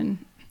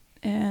Washington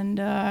and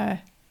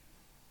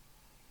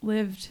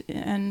lived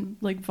and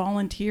like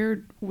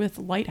volunteered with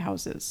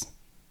lighthouses.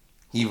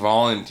 He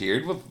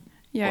volunteered with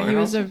lighthouses? He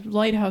was a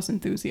lighthouse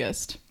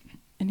enthusiast.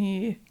 And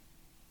he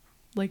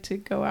liked to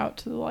go out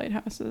to the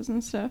lighthouses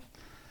and stuff.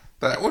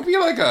 That would be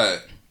like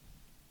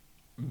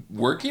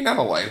working at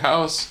a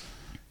lighthouse.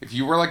 If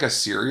you were like a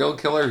serial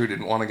killer who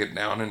didn't want to get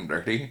down and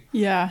dirty.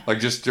 Yeah. Like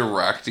just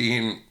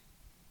directing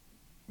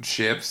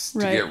ships to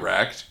get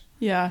wrecked.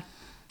 Yeah.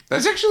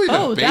 That's actually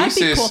the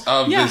basis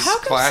of this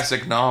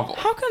classic novel.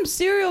 How come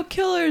serial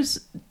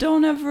killers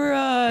don't ever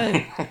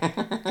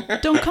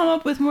don't come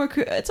up with more?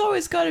 It's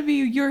always got to be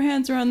your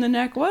hands around the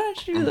neck. Why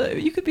don't you?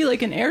 You could be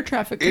like an air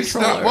traffic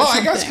controller. It's not. Well,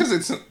 I guess because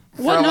it's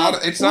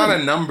it's not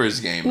a numbers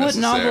game. What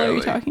novel are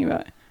you talking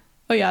about?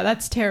 Oh yeah,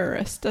 that's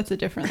terrorist. That's a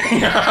different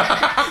thing.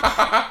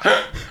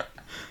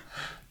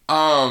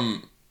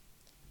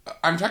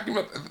 I'm talking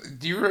about.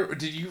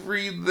 Did you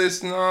read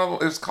this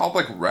novel? It was called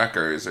like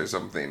Wreckers or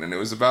something, and it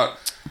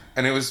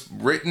was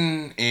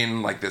written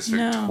in like this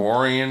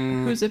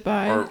Victorian Who's it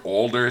by? or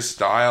older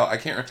style. I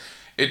can't remember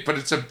it, but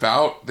it's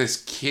about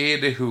this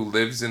kid who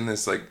lives in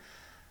this like.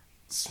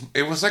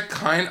 It was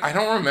like I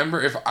don't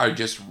remember if I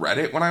just read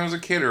it when I was a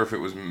kid or if it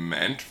was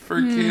meant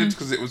for kids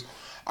because it was.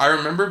 I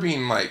remember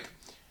being like.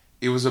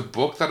 It was a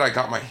book that I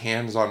got my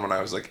hands on when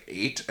I was like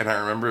 8, and I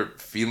remember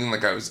feeling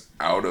like I was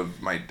out of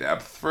my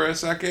depth for a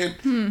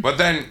second, but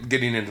then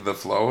getting into the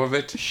flow of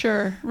it.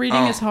 Sure.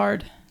 Reading is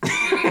hard.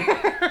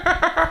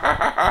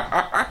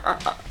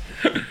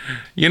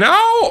 You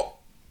know,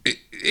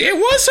 it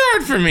was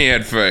hard for me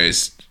at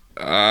first.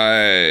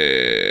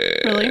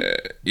 Really?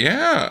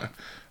 Yeah.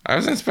 I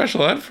was in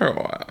special ed for a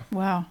while.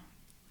 Wow.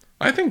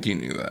 I think you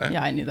knew that.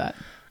 Yeah, I knew that.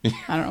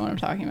 I don't know what I'm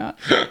talking about.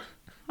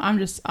 I'm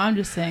just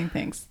saying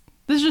things.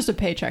 This is just a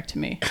paycheck to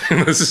me.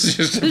 This is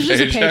just a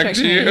paycheck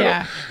to you?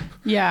 Yeah.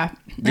 Yeah.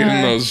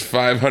 Getting those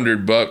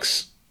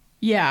 $500.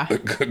 Yeah.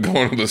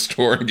 Going to the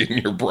store and getting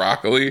your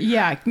broccoli.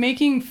 Yeah.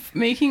 Making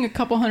a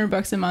couple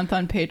 $100 a month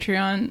on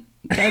Patreon.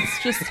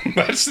 That's just...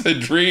 That's the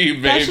dream,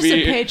 baby. That's just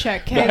a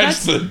paycheck, okay?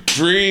 That's the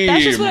dream.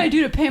 That's just what I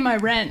do to pay my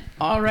rent,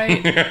 all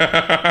right?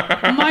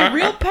 My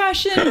real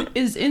passion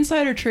is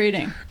insider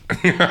trading.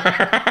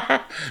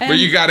 But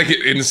you got to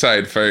get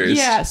inside first.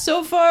 Yeah,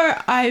 so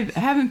far I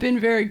haven't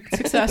been very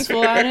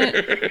successful at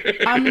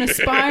it. I'm an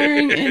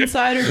aspiring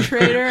insider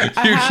trader.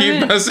 You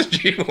keep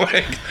messaging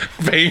like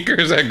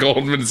bankers at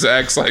Goldman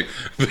Sachs like,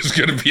 there's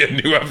going to be a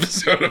new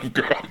episode of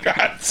Girl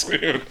God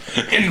soon.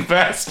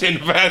 Invest. And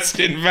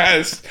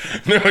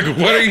they're like,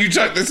 what are you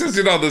talking? This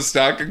isn't on the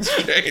stock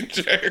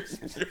exchange.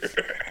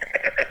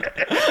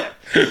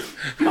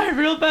 My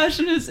real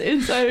passion is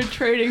insider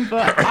trading,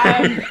 but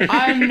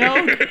I'm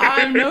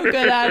no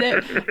good at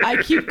it.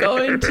 I keep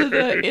going to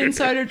the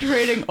insider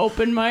trading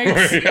open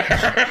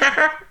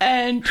mics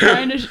and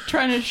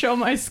trying to show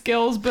my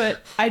skills,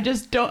 but I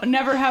just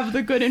never have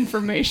the good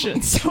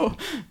information, so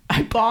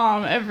I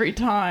bomb every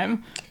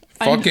time.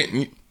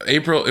 Fucking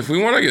April, if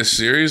we want to get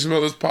serious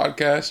about this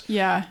podcast,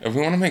 yeah, if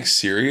we want to make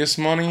serious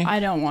money, I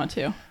don't want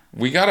to.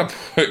 We gotta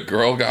put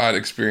Girl God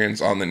Experience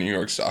on the New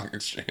York Stock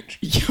Exchange.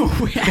 Yo,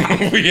 we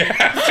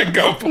have to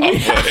go public. We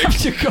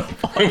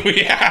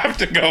have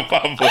to go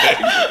public.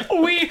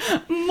 We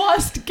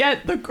must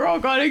get the Girl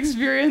God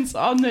Experience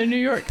on the New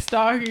York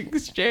Stock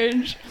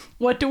Exchange.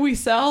 What do we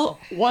sell?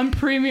 One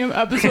premium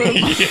episode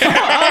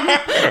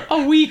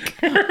a week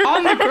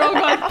on the Girl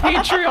God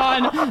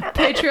Patreon.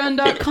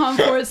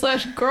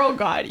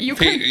 Patreon.com/GirlGod. You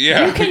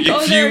can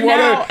go there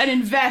now and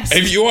invest.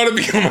 If you want to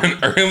become an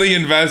early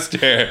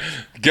investor,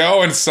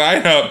 go and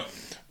sign up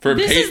for at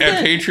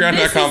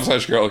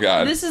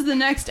patreon.com/GirlGod. This is the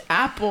next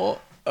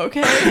Apple,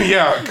 okay?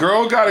 Yeah,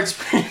 Girl God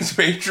Experience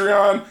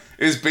Patreon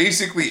is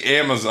basically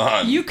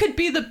Amazon. You could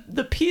be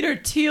the Peter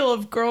Thiel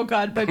of Girl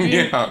God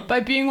by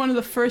being one of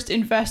the first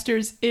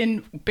investors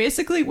in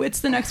basically it's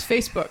the next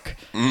Facebook.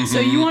 Mm-hmm.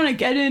 So you want to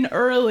get in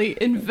early,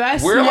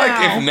 invest. We're now.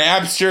 Like if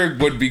Napster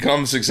would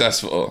become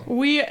successful.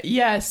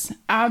 Yes,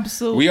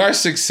 absolutely. We are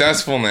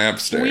successful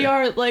Napster. We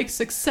are like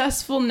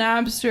successful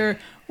Napster.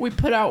 We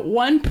put out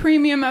one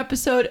premium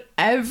episode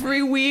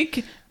every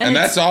week. And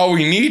that's all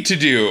we need to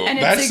do.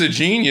 That's the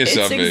genius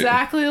of it. It's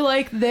exactly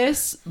like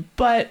this,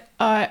 but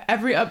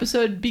every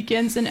episode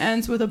begins and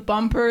ends with a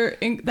bumper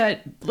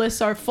that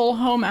lists our full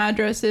home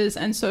addresses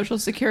and social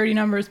security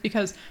numbers,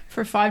 because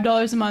for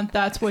 $5 a month,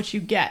 that's what you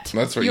get.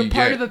 That's what You're you get.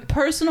 You're part of a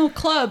personal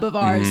club of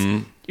ours.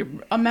 Mm-hmm. You're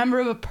a member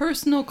of a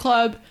personal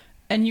club,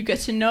 and you get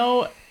to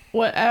know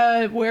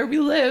where we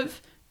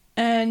live,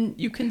 and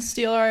you can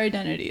steal our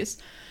identities.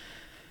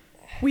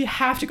 We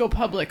have to go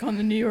public on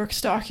the New York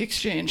Stock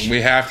Exchange.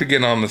 We have to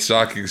get on the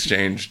stock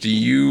exchange. Do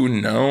you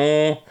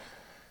know?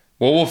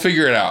 Well, we'll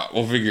figure it out.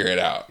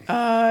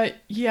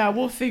 Yeah,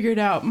 we'll figure it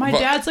out. My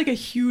dad's like a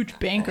huge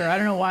banker. I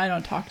don't know why I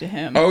don't talk to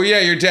him. Oh,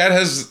 yeah, your dad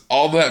has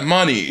all that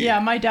money. Yeah,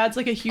 my dad's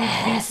like a huge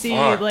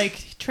VC,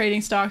 like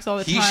trading stocks all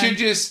the time. He should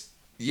just...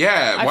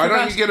 Yeah, why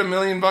don't you get $1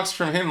 million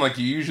from him like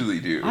you usually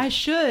do? I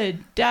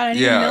should. Dad, I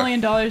need $1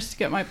 million to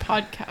get my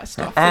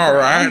podcast off. All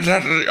right.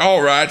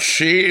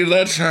 See,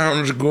 that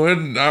sounds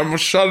good. I'm a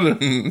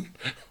Southern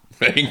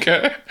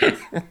banker.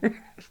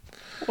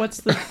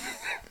 What's the...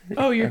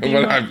 Oh, you're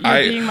being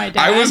my dad?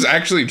 I was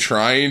actually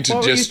trying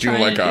to just do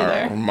like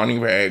a money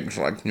bags,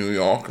 like New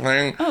York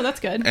thing. Oh, that's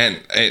good.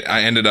 And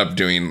I ended up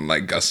doing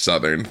like a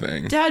Southern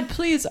thing. Dad,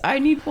 please, I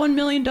need $1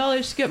 million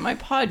to get my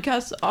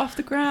podcast off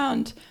the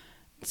ground.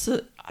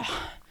 So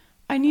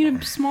I need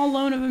a small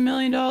loan of $1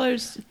 million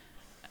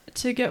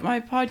to get my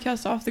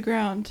podcast off the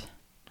ground.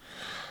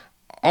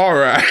 All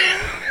right.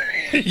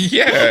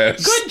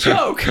 Yes. Good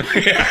joke. The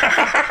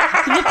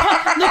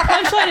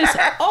punchline is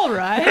all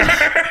right.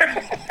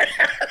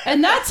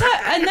 And that's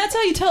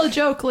how you tell a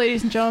joke,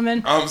 ladies and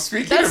gentlemen.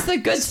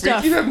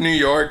 Speaking of New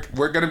York,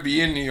 we're gonna be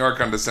in New York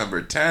on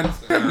December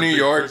 10th.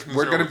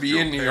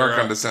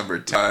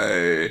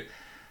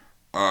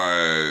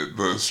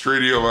 The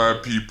Stradio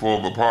Lab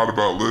people, the Pod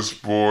About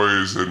List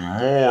Boys, and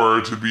more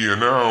to be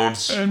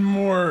announced. And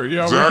more,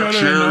 yeah. Zach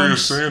Cherry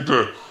is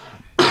Santa.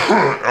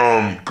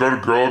 Go to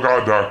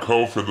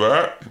girlgod.co for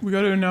that. We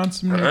gotta announce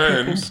some new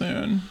people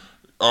soon.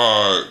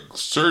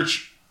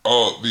 Search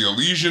the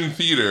Elysian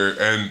Theater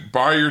and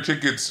buy your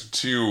tickets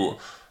to...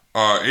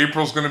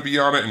 April's gonna be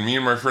on it, and me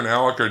and my friend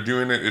Alec are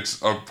doing it. It's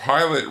a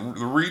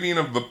reading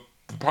of the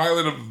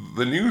pilot of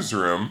The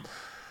Newsroom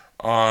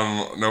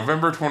on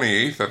November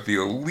 28th at the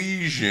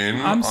Elysian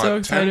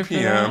at 10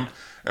 p.m.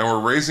 And we're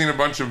raising a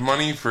bunch of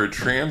money for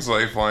Trans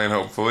Lifeline,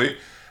 hopefully.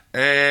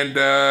 And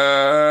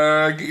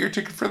get your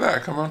ticket for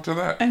that. Come out to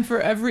that. And for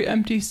every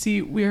empty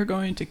seat, we are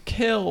going to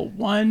kill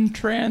one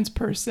trans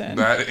person.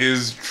 That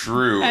is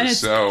true.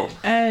 There's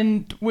only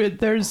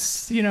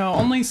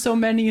so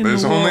many in the world.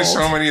 There's only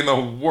so many in the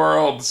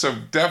world. So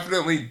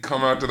definitely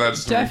come out to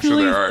that.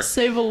 Definitely make sure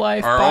save a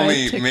life.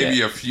 Only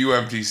maybe a few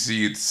empty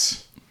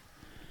seats.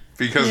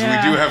 Because we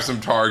do have some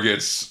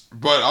targets.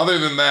 But other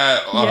than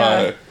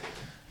that,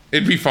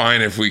 it'd be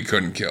fine if we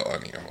couldn't kill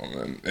any of them.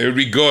 And it would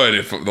be good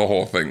if the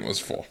whole thing was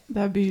full.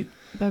 That'd be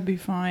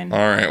fine. All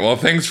right. Well,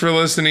 thanks for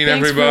listening,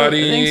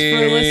 everybody. Thanks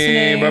for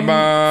listening,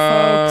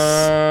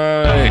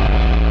 Bye-bye. folks.